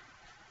for it.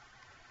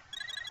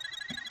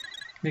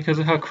 Because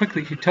of how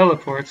quickly he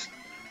teleports.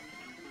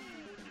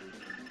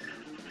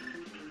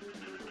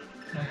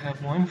 I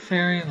have one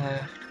fairy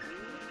left.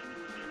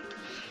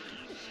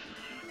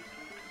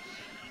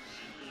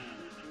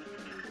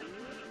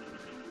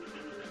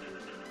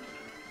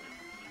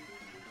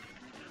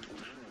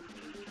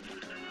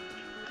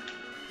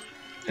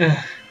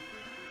 Ugh.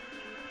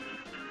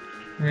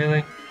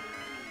 Really?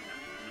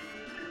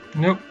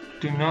 Nope,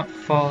 do not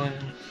fall in.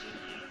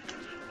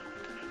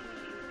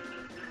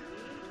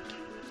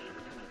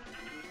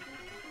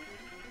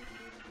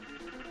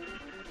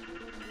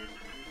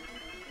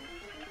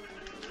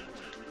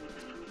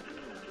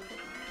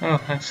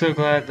 Oh, I'm so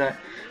glad that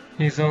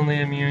he's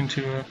only immune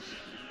to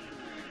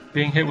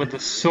being hit with the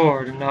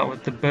sword and not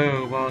with the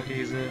bow while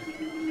he's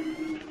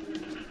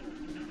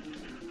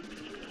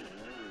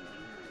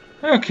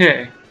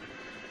Okay.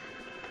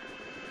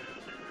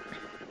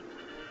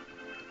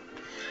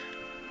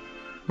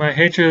 My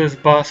hatred of this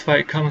boss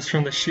fight comes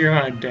from the sheer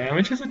amount of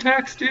damage his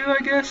attacks do, I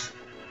guess?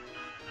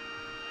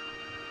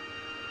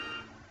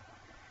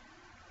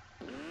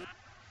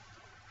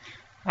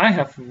 I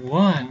have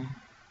won.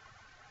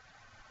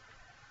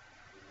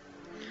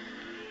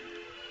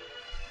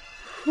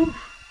 Whew.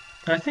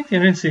 I think the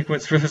ending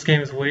sequence for this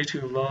game is way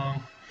too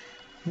long.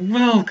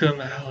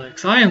 Welcome,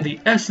 Alex. I am the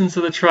essence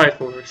of the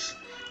Triforce.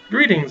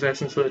 Greetings,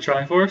 essence of the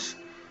Triforce.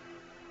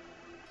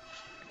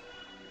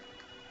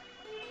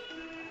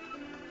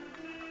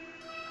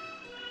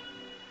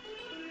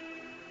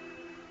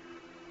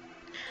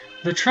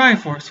 The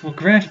Triforce will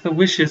grant the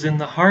wishes in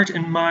the heart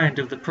and mind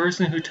of the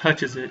person who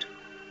touches it.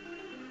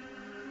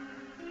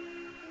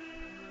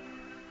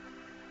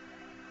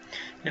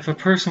 If a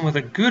person with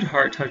a good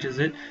heart touches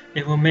it,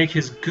 it will make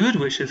his good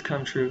wishes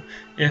come true.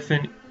 If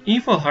an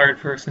evil heart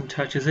person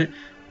touches it,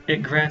 it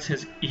grants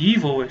his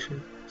evil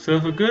wishes. So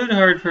if a good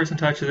heart person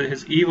touches it,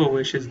 his evil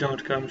wishes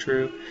don't come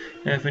true.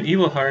 And if an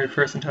evil heart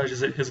person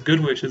touches it, his good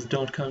wishes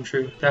don't come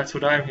true. That's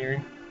what I'm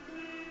hearing.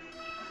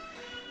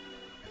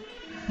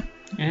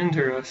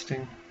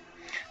 Interesting.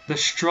 The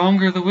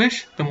stronger the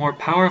wish, the more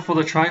powerful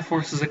the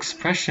Triforce's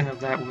expression of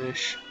that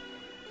wish.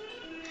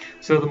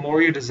 So the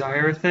more you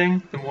desire a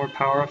thing, the more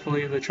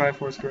powerfully the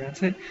Triforce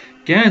grants it.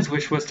 Ganon's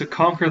wish was to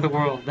conquer the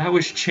world. That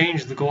wish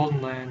changed the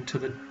Golden Land to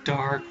the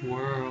Dark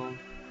World.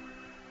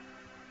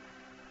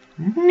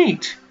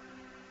 Neat!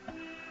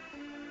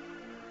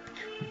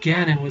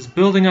 Ganon was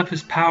building up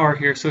his power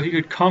here so he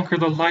could conquer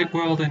the Light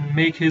World and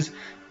make his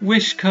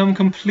wish come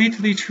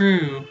completely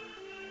true.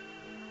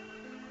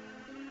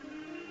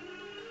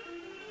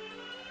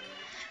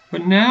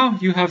 But now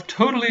you have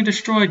totally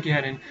destroyed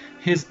Ganon.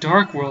 His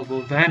Dark World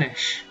will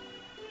vanish.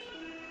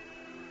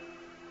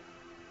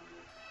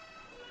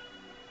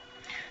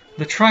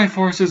 The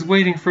Triforce is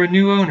waiting for a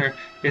new owner.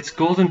 Its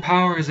golden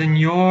power is in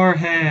your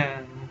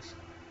hands.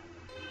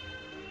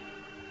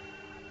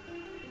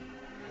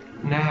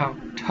 Now,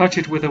 touch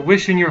it with a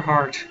wish in your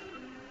heart.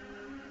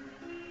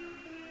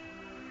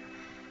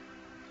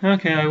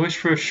 Okay, I wish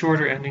for a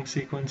shorter ending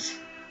sequence.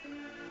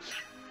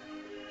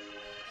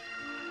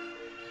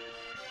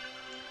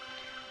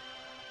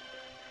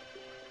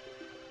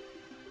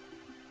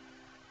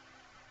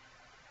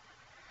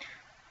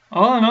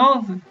 All in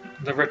all,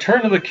 the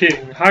Return of the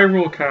King,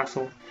 Hyrule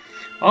Castle.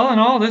 All in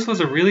all, this was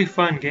a really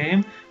fun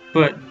game,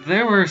 but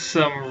there were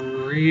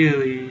some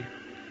really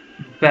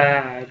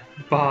bad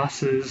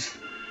bosses,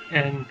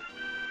 and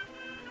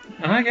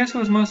I guess it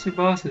was mostly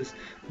bosses.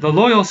 The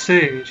Loyal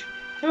Sage.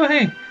 Oh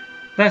hey,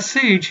 that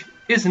sage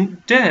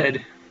isn't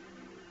dead.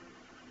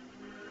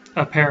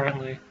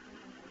 Apparently.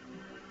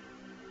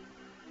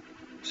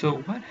 So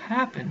what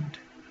happened?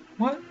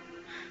 What?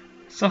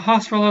 It's a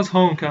Hospitalla's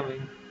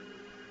homecoming.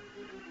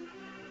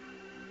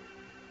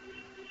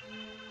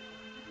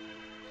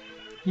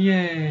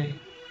 Yay.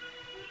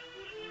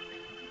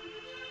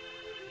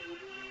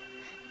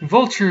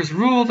 Vultures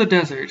rule the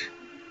desert.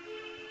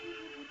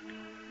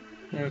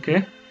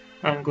 Okay.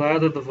 I'm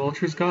glad that the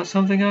vultures got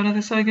something out of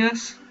this, I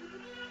guess.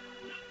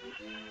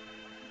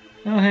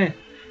 Oh hey,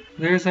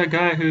 there's that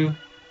guy who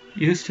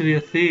used to be a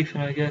thief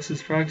and I guess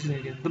is practicing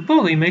again. The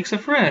bully makes a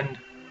friend.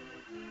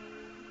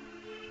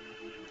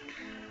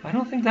 I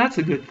don't think that's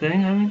a good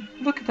thing. I mean,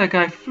 look at that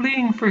guy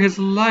fleeing for his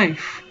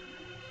life.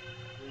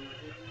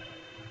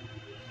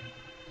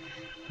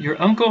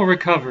 Your uncle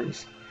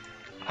recovers.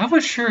 I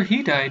was sure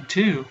he died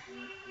too.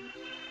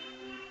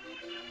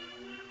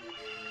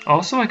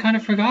 Also, I kind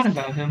of forgot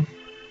about him.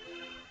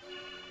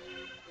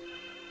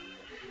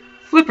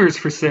 Flippers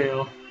for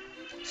sale.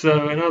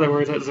 So, in other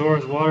words, at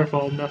Zora's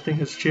Waterfall, nothing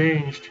has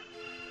changed.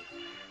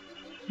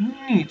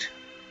 Neat.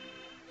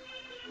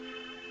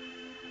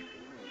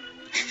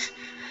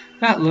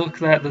 That look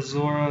that the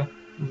Zora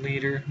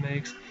leader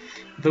makes.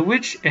 The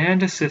witch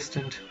and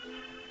assistant.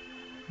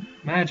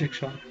 Magic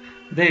shop.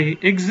 They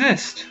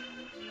exist.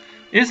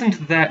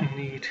 Isn't that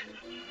neat?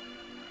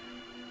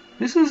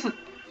 This is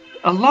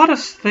a lot of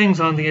things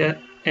on the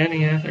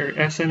NES or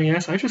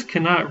SNES I just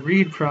cannot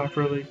read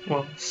properly.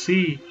 Well,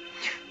 see.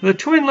 The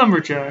twin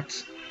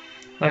lumberjacks.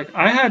 Like,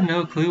 I had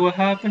no clue what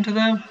happened to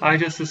them. I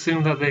just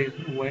assumed that they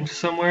went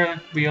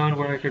somewhere beyond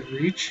where I could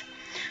reach.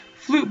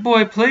 Flute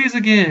Boy plays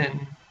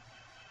again.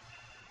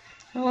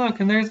 Oh look,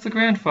 and there's the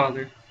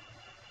grandfather.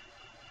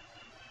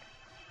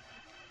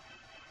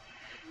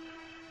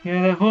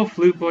 Yeah, that whole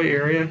Flute Boy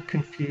area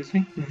confused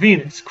me.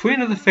 Venus, Queen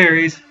of the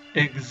Fairies,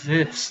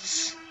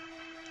 exists.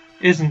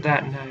 Isn't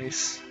that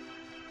nice?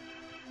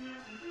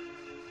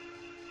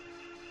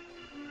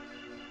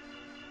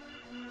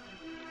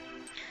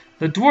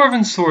 The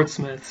Dwarven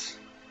Swordsmiths.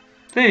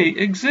 They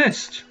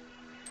exist.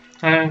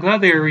 I'm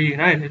glad they are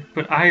reunited,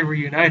 but I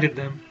reunited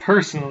them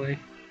personally.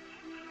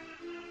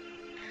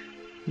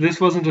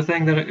 This wasn't a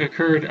thing that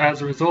occurred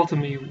as a result of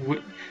me.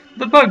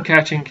 The bug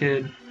catching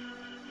kid.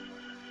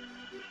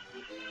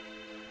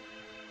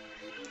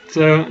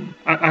 So,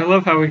 I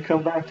love how we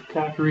come back to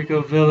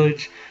Kakariko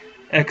Village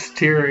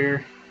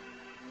exterior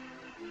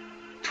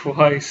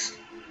twice.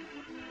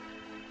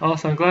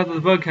 Also, I'm glad that the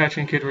bug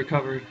catching kid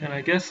recovered, and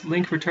I guess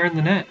Link returned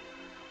the net.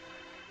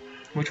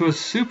 Which was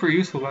super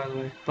useful, by the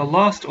way. The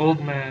Lost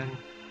Old Man.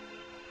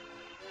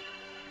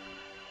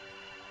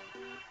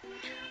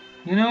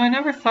 You know, I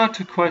never thought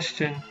to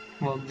question,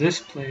 well, this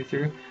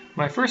playthrough.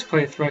 My first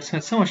playthrough, I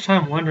spent so much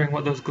time wondering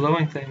what those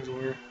glowing things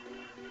were.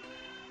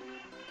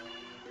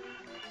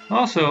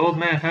 Also, old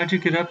man, how'd you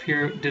get up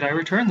here? Did I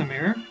return the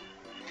mirror?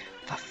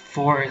 The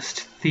forest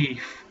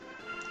thief.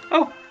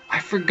 Oh, I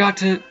forgot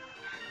to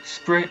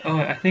spray. Oh,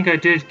 I think I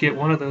did get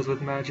one of those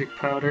with magic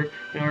powder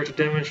in order to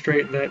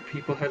demonstrate that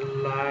people had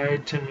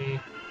lied to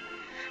me.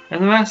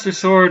 And the Master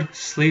Sword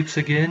sleeps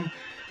again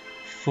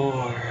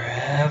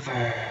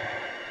forever.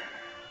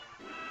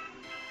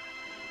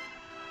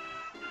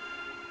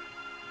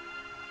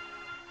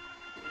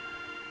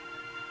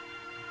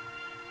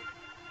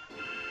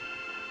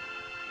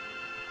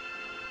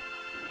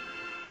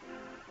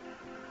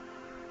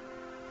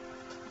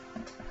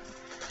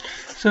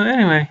 So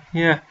anyway,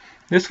 yeah,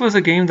 this was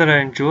a game that I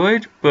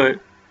enjoyed, but,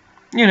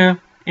 you know,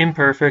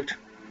 imperfect.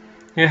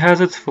 It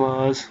has its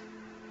flaws.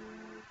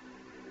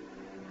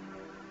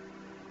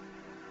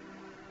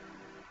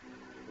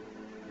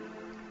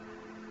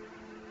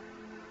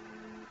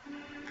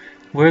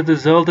 Where the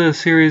Zelda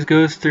series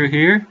goes through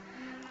here,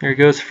 or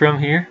goes from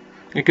here,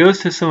 it goes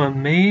to some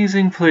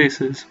amazing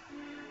places,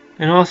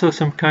 and also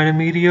some kind of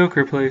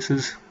mediocre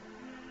places.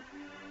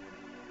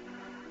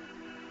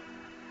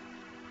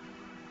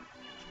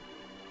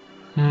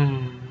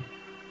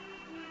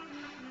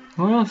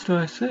 What else do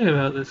I say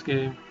about this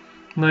game?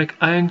 Like,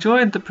 I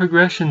enjoyed the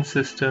progression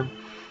system,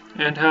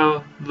 and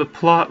how the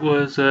plot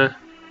was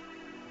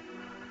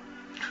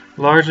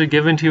largely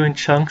given to you in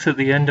chunks at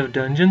the end of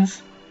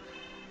dungeons.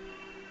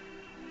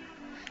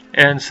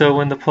 And so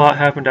when the plot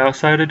happened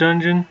outside a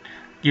dungeon,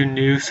 you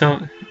knew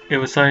it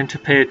was something to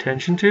pay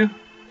attention to.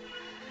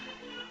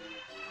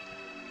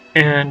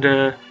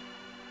 And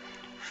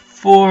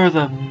for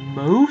the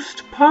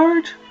most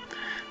part,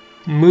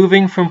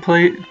 moving from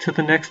to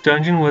the next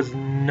dungeon was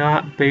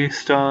not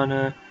based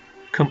on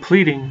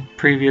completing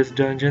previous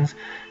dungeons.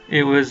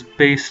 It was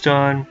based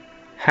on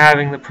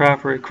having the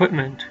proper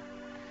equipment.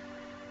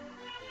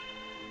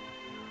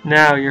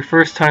 Now, your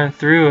first time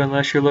through,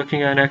 unless you're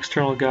looking at an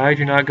external guide,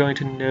 you're not going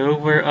to know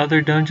where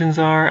other dungeons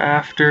are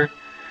after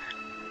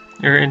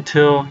or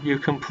until you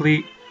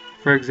complete,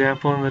 for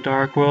example, in the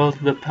Dark World,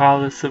 the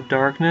Palace of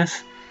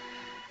Darkness.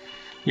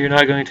 You're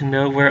not going to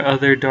know where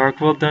other Dark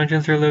World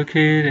dungeons are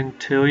located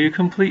until you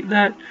complete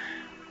that.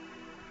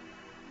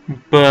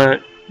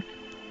 But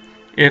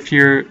if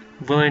you're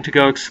willing to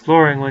go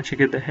exploring once you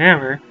get the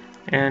hammer,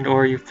 and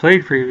or you've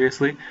played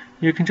previously,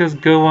 you can just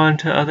go on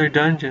to other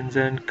dungeons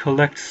and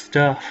collect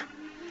stuff.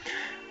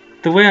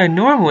 The way I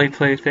normally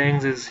play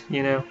things is,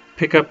 you know,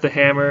 pick up the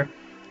hammer,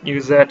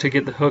 use that to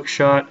get the hook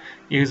shot,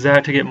 use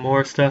that to get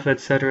more stuff,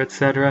 etc.,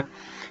 etc.,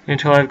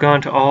 until I've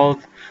gone to all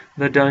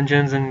the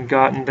dungeons and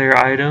gotten their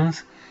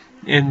items,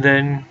 and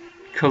then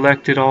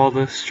collected all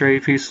the stray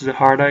pieces of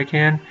heart I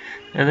can,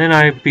 and then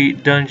I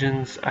beat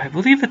dungeons, I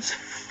believe it's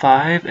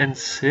 5 and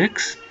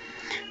 6,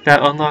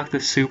 that unlock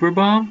the super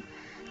bomb,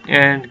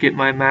 and get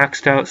my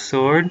maxed out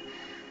sword,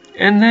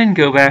 and then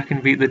go back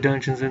and beat the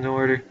dungeons in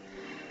order.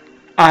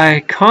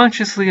 I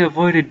consciously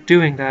avoided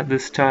doing that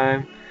this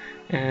time,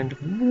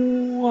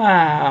 and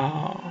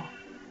wow,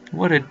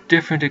 what a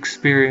different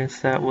experience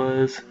that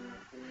was.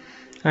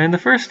 And the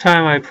first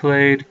time I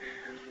played,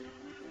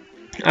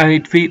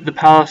 I beat the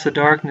Palace of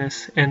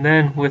Darkness, and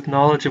then with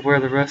knowledge of where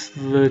the rest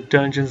of the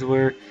dungeons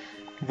were,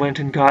 went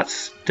and got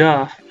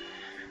stuff,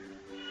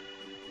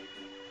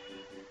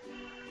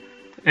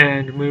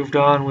 and moved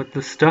on with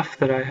the stuff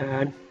that I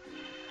had.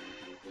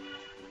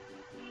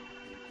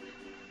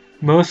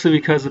 Mostly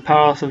because the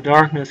Palace of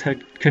Darkness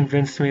had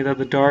convinced me that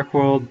the Dark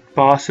World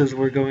bosses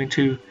were going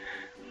to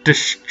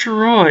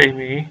destroy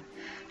me,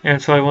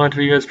 and so I wanted to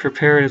be as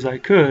prepared as I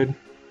could.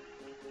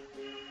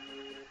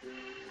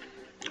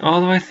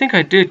 Although I think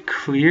I did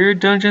clear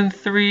Dungeon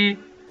 3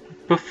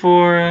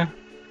 before...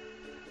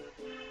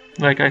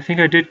 I think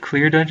I did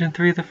clear Dungeon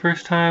 3 the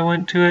first time I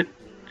went to it,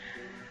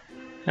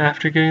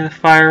 after getting the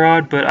Fire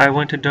Rod, but I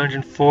went to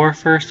Dungeon 4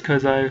 first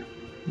because I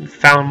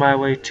found my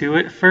way to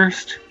it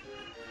first.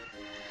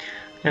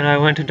 And I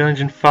went to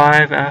Dungeon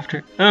 5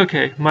 after...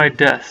 Okay, my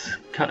deaths.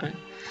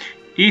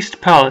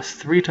 East Palace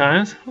 3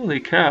 times.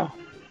 Holy cow.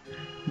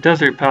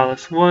 Desert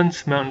Palace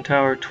once. Mountain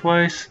Tower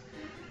twice.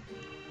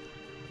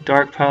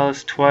 Dark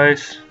Palace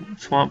twice.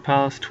 Swamp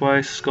Palace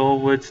twice. Skull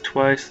Woods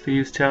twice.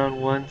 Thieves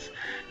Town once.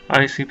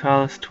 Icy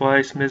Palace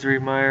twice. Misery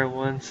Mire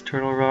once.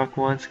 Turtle Rock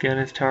once.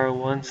 Gannis Tower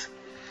once.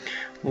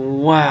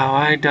 Wow,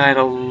 I died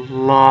a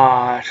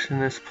lot in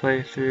this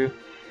playthrough.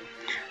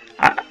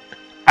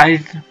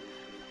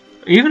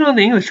 Even on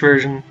the English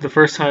version, the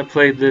first time I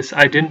played this,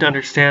 I didn't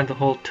understand the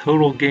whole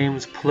total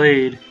games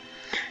played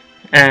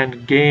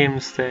and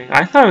games thing.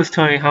 I thought it was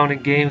telling me how many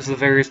games the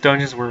various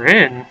dungeons were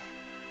in.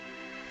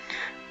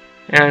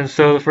 And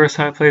so the first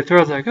time I played through,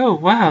 I was like, oh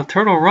wow,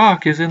 Turtle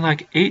Rock is in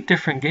like 8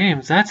 different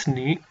games. That's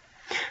neat.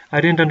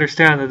 I didn't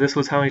understand that this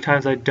was how many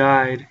times I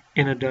died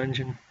in a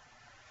dungeon.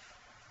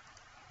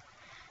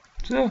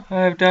 So,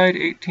 I have died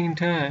 18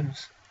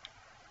 times.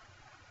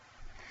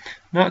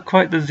 Not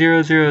quite the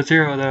 000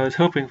 that I was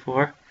hoping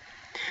for.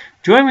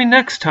 Join me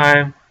next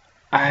time.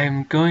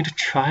 I'm going to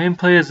try and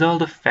play a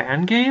Zelda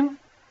fan game,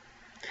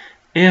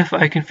 if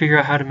I can figure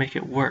out how to make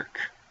it work.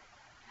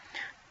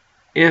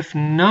 If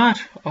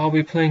not, I'll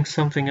be playing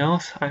something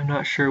else. I'm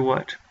not sure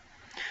what.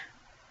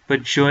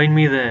 But join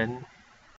me then.